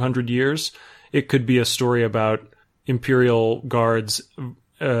a few hundred years, it could be a story about Imperial guards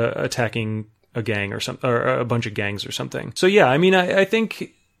attacking a gang or something, or a bunch of gangs or something. So yeah, I mean, I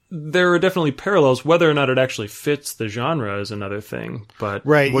think there are definitely parallels. Whether or not it actually fits the genre is another thing. But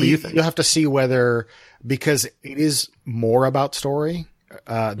right, what do you think? You'll have to see whether, because it is more about story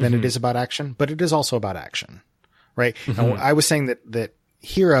than it is about action, but it is also about action, right? And I was saying that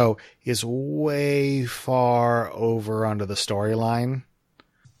Hero is way far over onto the storyline,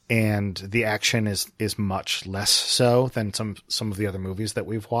 and the action is much less so than some of the other movies that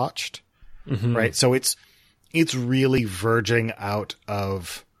we've watched, right? So it's really verging out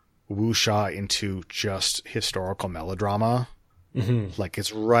of wuxia into just historical melodrama. Like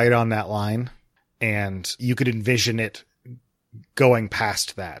it's right on that line, and you could envision it going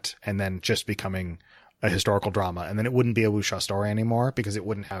past that and then just becoming a historical drama, and then it wouldn't be a wuxia story anymore because it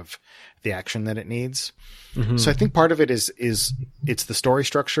wouldn't have the action that it needs. So I think part of it is it's the story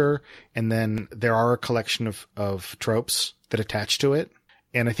structure, and then there are a collection of tropes that attach to it.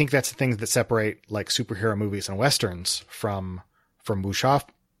 And I think that's the things that separate like superhero movies and westerns from wuxia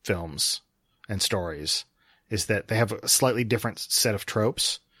films and stories, is that they have a slightly different set of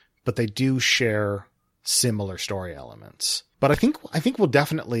tropes, but they do share similar story elements. But I think we'll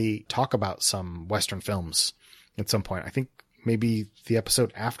definitely talk about some Western films at some point. I think maybe the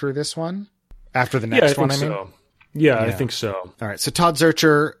episode after this one, after the next one. I mean, so. Yeah, I think so. All right. So Todd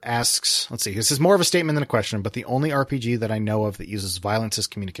Zurcher asks, let's see, this is more of a statement than a question, but the only RPG that I know of that uses violence as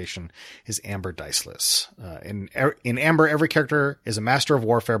communication is Amber Diceless. In Amber, every character is a master of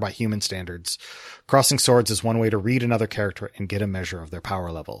warfare by human standards. Crossing swords is one way to read another character and get a measure of their power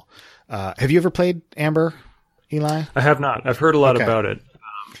level. Have you ever played Amber, Eli? I have not. I've heard a lot about it.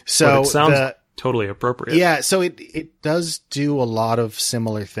 So but it sounds totally appropriate. Yeah, so it does do a lot of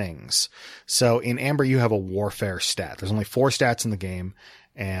similar things. So in Amber, you have a warfare stat. There's only 4 stats in the game,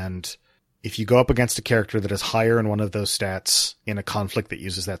 and if you go up against a character that is higher in one of those stats in a conflict that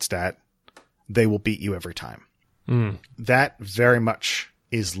uses that stat, they will beat you every time. That very much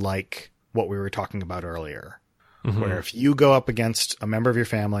is like what we were talking about earlier, where if you go up against a member of your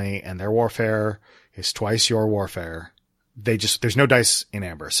family and their warfare is twice your warfare, there's no dice in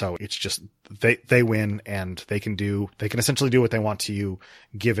Amber. So it's just, they win, and they can essentially do what they want to you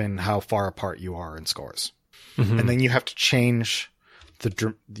given how far apart you are in scores. And then you have to change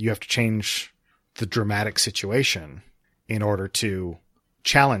the dramatic situation in order to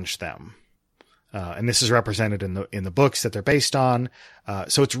challenge them. And this is represented in the books that they're based on.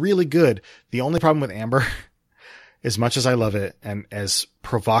 So it's really good. The only problem with Amber, as much as I love it and as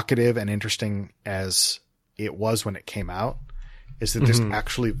provocative and interesting as it was when it came out, is that there's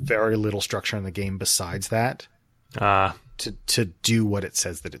actually very little structure in the game besides that to do what it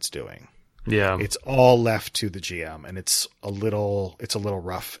says that it's doing. Yeah. It's all left to the GM, and it's a little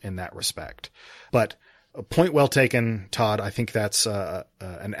rough in that respect. But a point well taken, Todd. I think that's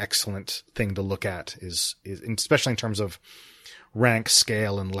an excellent thing to look at, is especially in terms of rank,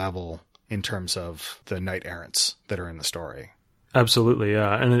 scale, and level, in terms of the knight errants that are in the story. Absolutely,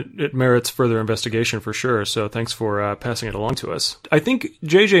 yeah. And it merits further investigation for sure. So thanks for passing it along to us. I think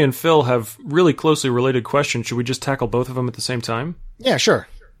JJ and Phil have really closely related questions. Should we just tackle both of them at the same time? Yeah, sure.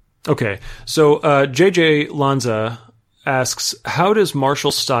 Okay. So JJ Lanza asks, how does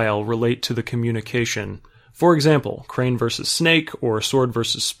martial style relate to the communication? For example, crane versus snake or sword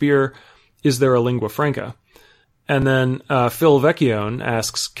versus spear. Is there a lingua franca? And then Phil Vecchione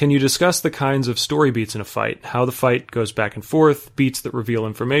asks, can you discuss the kinds of story beats in a fight? How the fight goes back and forth, beats that reveal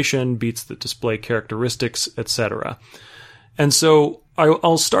information, beats that display characteristics, etc. And so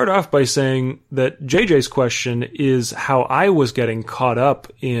I'll start off by saying that JJ's question is how I was getting caught up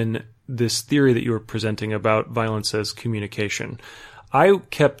in this theory that you were presenting about violence as communication. I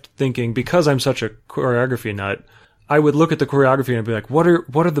kept thinking, because I'm such a choreography nut, I would look at the choreography and be like, what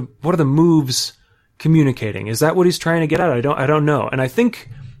are the moves communicating? Is that what he's trying to get at? I don't know. And I think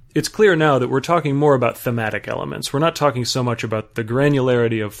it's clear now that we're talking more about thematic elements. We're not talking so much about the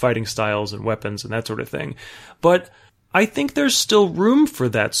granularity of fighting styles and weapons and that sort of thing. But I think there's still room for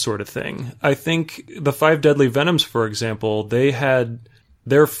that sort of thing. I think the 5 Deadly Venoms, for example, they had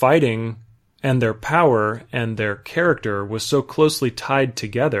their fighting and their power and their character was so closely tied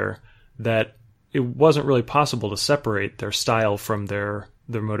together that it wasn't really possible to separate their style from their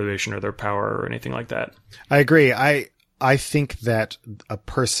motivation or their power or anything like that. I agree. I think that a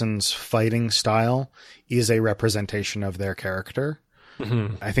person's fighting style is a representation of their character.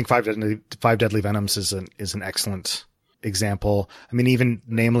 I think Five Deadly Venoms is an excellent example. I mean, even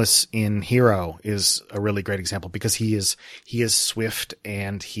Nameless in Hero is a really great example because he is swift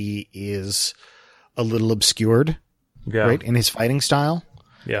and he is a little obscured, right, in his fighting style.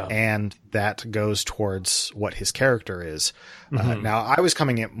 Yeah. And that goes towards what his character is. Now, I was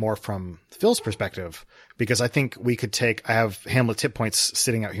coming at more from Phil's perspective because I think we could I have Hamlet tip points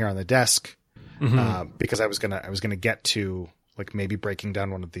sitting out here on the desk because I was gonna get to like maybe breaking down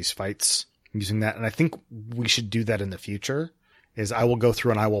one of these fights using that. And I think we should do that in the future is I will go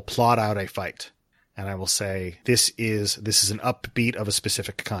through and I will plot out a fight and I will say, this is an upbeat of a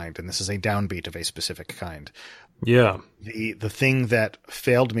specific kind. And this is a downbeat of a specific kind. Yeah. The thing that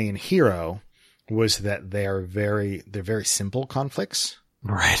failed me in Hero was that they're very simple conflicts.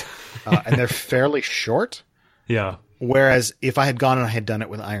 Right. And they're fairly short. Yeah. Whereas if I had gone and I had done it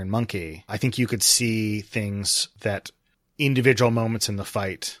with Iron Monkey, I think you could see things that individual moments in the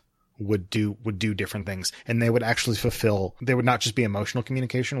fight would do different things. And they would actually they would not just be emotional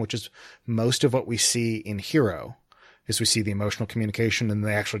communication, which is most of what we see in Hero is we see the emotional communication and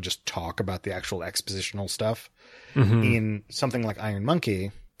they actually just talk about the actual expositional stuff. In something like Iron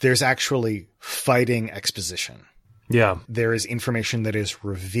Monkey, there's actually fighting exposition. Yeah. There is information that is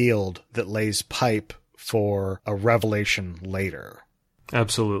revealed that lays pipe for a revelation later.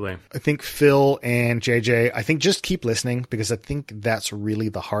 Absolutely. I think Phil and JJ, I think just keep listening because I think that's really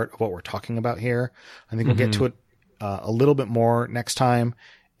the heart of what we're talking about here. I think we'll get to it a little bit more next time.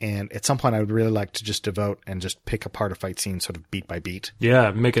 And at some point, I would really like to just devote and just pick apart a fight scene sort of beat by beat.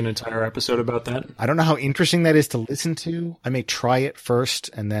 Yeah, make an entire episode about that. I don't know how interesting that is to listen to. I may try it first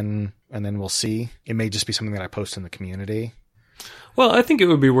and then we'll see. It may just be something that I post in the community. Well, I think it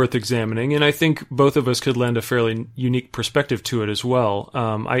would be worth examining, and I think both of us could lend a fairly unique perspective to it as well.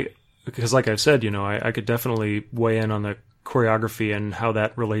 Because like I've said, I could definitely weigh in on the choreography and how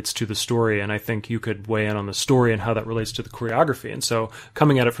that relates to the story, and I think you could weigh in on the story and how that relates to the choreography. And so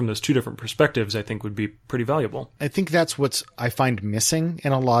coming at it from those two different perspectives, I think would be pretty valuable. I think that's what I find missing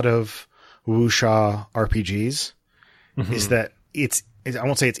in a lot of wuxia RPGs is that I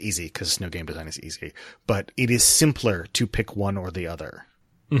won't say it's easy because no game design is easy, but it is simpler to pick one or the other.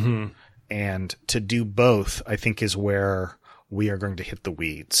 And to do both, I think, is where we are going to hit the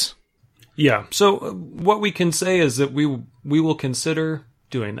weeds. Yeah. So what we can say is that we will consider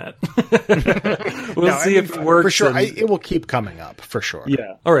doing that. We'll see if it works. For sure. It will keep coming up, for sure.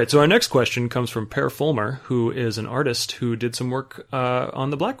 Yeah. All right. So our next question comes from Per Fulmer, who is an artist who did some work on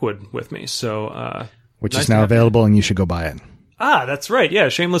the Blackwood with me. So, which is now available and you should go buy it. Ah, that's right. Yeah,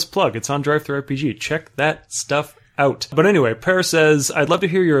 shameless plug. It's on DriveThruRPG. Check that stuff out. But anyway, Per says, I'd love to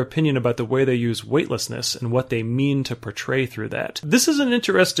hear your opinion about the way they use weightlessness and what they mean to portray through that. This is an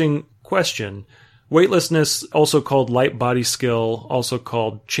interesting question. Weightlessness, also called light body skill, also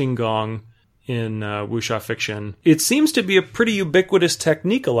called Qinggong in wuxia fiction. It seems to be a pretty ubiquitous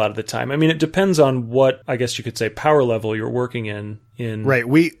technique a lot of the time. I mean, it depends on what, I guess you could say, power level you're working in. Right.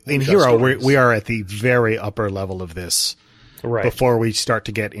 In Hero, we are at the very upper level of this. Right. Before we start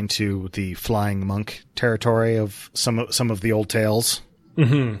to get into the flying monk territory of some of the old tales.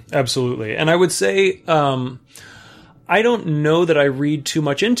 Absolutely. And I would say, I don't know that I read too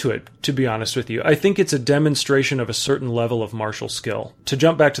much into it, to be honest with you. I think it's a demonstration of a certain level of martial skill. To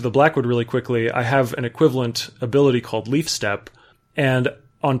jump back to the Blackwood really quickly, I have an equivalent ability called Leaf Step, and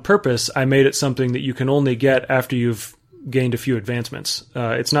on purpose, I made it something that you can only get after you've gained a few advancements.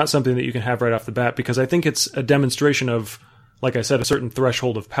 It's not something that you can have right off the bat, because I think it's a demonstration of, like I said, a certain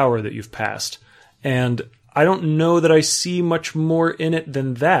threshold of power that you've passed. And I don't know that I see much more in it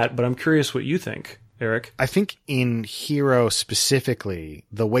than that, but I'm curious what you think, Eric. I think in Hero specifically,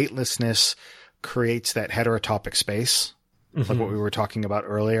 the weightlessness creates that heterotopic space, like what we were talking about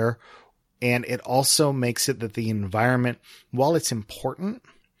earlier. And it also makes it that the environment, while it's important,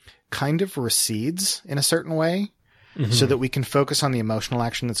 kind of recedes in a certain way. So that we can focus on the emotional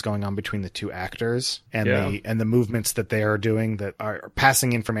action that's going on between the two actors and the movements that they are doing that are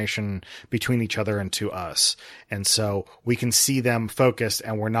passing information between each other and to us. And so we can see them focused,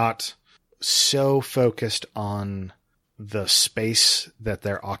 and we're not so focused on the space that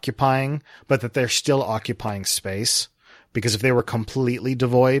they're occupying, but that they're still occupying space. Because if they were completely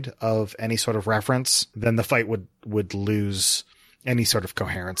devoid of any sort of reference, then the fight would lose any sort of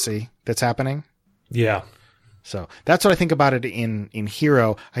coherency that's happening. Yeah. So that's what I think about it in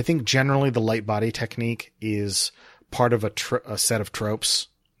Hero. I think generally the light body technique is part of a set of tropes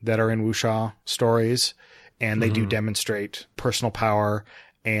that are in wuxia stories, and they do demonstrate personal power,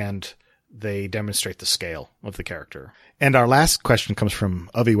 and they demonstrate the scale of the character. And our last question comes from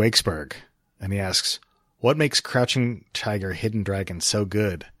Avi Wakesberg, and he asks, what makes Crouching Tiger, Hidden Dragon so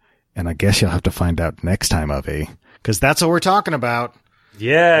good? And I guess you'll have to find out next time, Avi, because that's what we're talking about.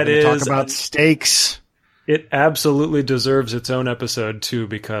 Yeah, it is. Talk about steaks. It absolutely deserves its own episode too,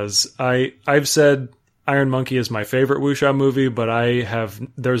 because I've said Iron Monkey is my favorite wuxia movie, but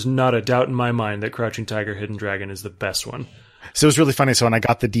there's not a doubt in my mind that Crouching Tiger, Hidden Dragon is the best one. So it was really funny. So when I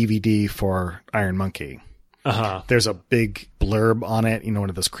got the DVD for Iron Monkey, there's a big blurb on it, one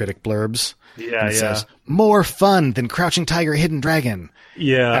of those critic blurbs. Yeah, it says, more fun than Crouching Tiger, Hidden Dragon.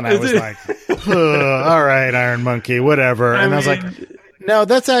 Yeah. And I was like, all right, Iron Monkey, whatever. I was like, no,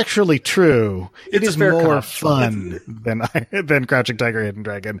 that's actually true. It is more fun than Crouching Tiger, Hidden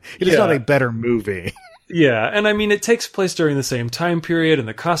Dragon. It is not a better movie. Yeah, and I mean, it takes place during the same time period, and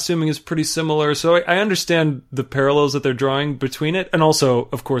the costuming is pretty similar, so I understand the parallels that they're drawing between it, and also,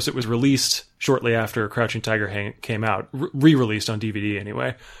 of course, it was released shortly after Crouching Tiger came out, re-released on DVD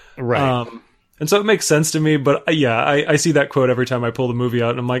anyway. Right. And so it makes sense to me, but yeah, I see that quote every time I pull the movie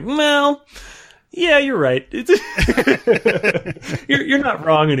out, and I'm like, well, yeah, you're right. You're not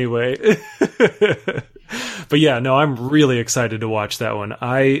wrong anyway. But yeah, no, I'm really excited to watch that one.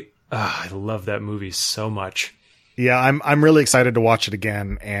 I love that movie so much. Yeah, I'm really excited to watch it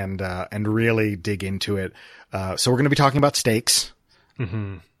again and really dig into it. So we're going to be talking about stakes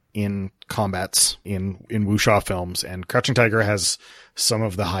in combats in wuxia films, and Crouching Tiger has some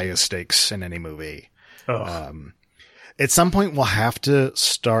of the highest stakes in any movie. At some point, we'll have to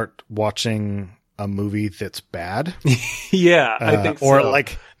start watching a movie that's bad. Yeah, I think so. Or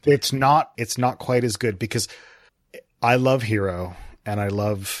like it's not quite as good, because I love Hero and I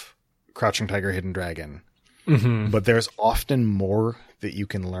love Crouching Tiger, Hidden Dragon. But there's often more that you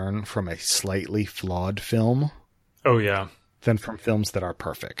can learn from a slightly flawed film. Oh, yeah. Than from films that are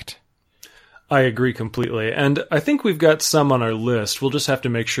perfect. I agree completely. And I think we've got some on our list. We'll just have to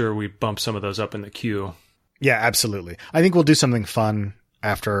make sure we bump some of those up in the queue. Yeah, absolutely. I think we'll do something fun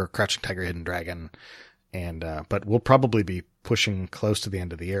after Crouching Tiger, Hidden Dragon. But we'll probably be pushing close to the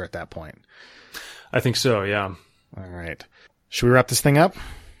end of the year at that point. I think so, yeah. All right. Should we wrap this thing up?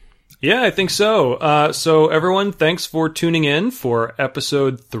 Yeah, I think so. So everyone, thanks for tuning in for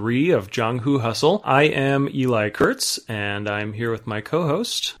episode 3 of Jianghu Hustle. I am Eli Kurtz, and I'm here with my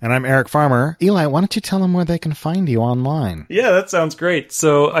co-host. And I'm Eric Farmer. Eli, why don't you tell them where they can find you online? Yeah, that sounds great.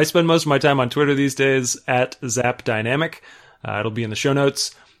 So I spend most of my time on Twitter these days at ZapDynamic. It'll be in the show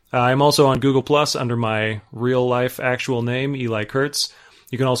notes. I'm also on Google Plus under my real-life actual name, Eli Kurtz.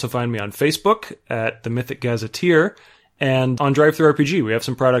 You can also find me on Facebook at The Mythic Gazetteer. And on DriveThruRPG, we have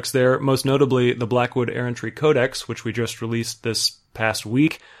some products there, most notably the Blackwood Errantry Codex, which we just released this past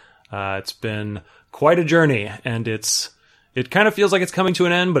week. It's been quite a journey, and it kind of feels like it's coming to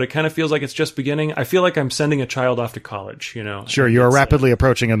an end, but it kind of feels like it's just beginning. I feel like I'm sending a child off to college, Sure, you are rapidly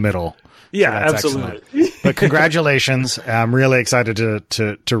approaching a middle. Yeah, so absolutely. But congratulations. I'm really excited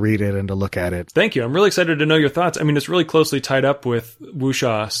to read it and to look at it. Thank you. I'm really excited to know your thoughts. I mean, it's really closely tied up with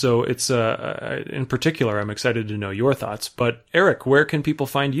wuxia, so it's in particular, I'm excited to know your thoughts. But Eric, where can people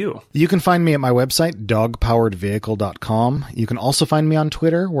find you? You can find me at my website, dogpoweredvehicle.com. You can also find me on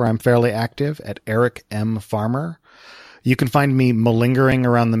Twitter, where I'm fairly active, at Eric M. Farmer. You can find me malingering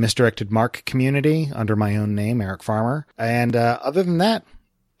around the Misdirected Mark community under my own name, Eric Farmer. And other than that,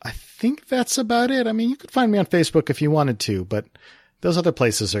 I think that's about it. I mean, you could find me on Facebook if you wanted to, but those other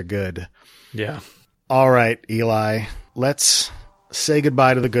places are good. Yeah. All right, Eli, let's say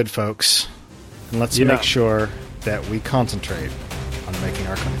goodbye to the good folks, and let's make sure that we concentrate on making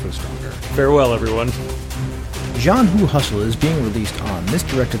our Kung Fu stronger. Farewell, everyone. Jianghu Hustle is being released on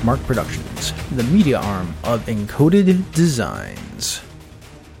Misdirected Mark Productions, the media arm of Encoded Designs.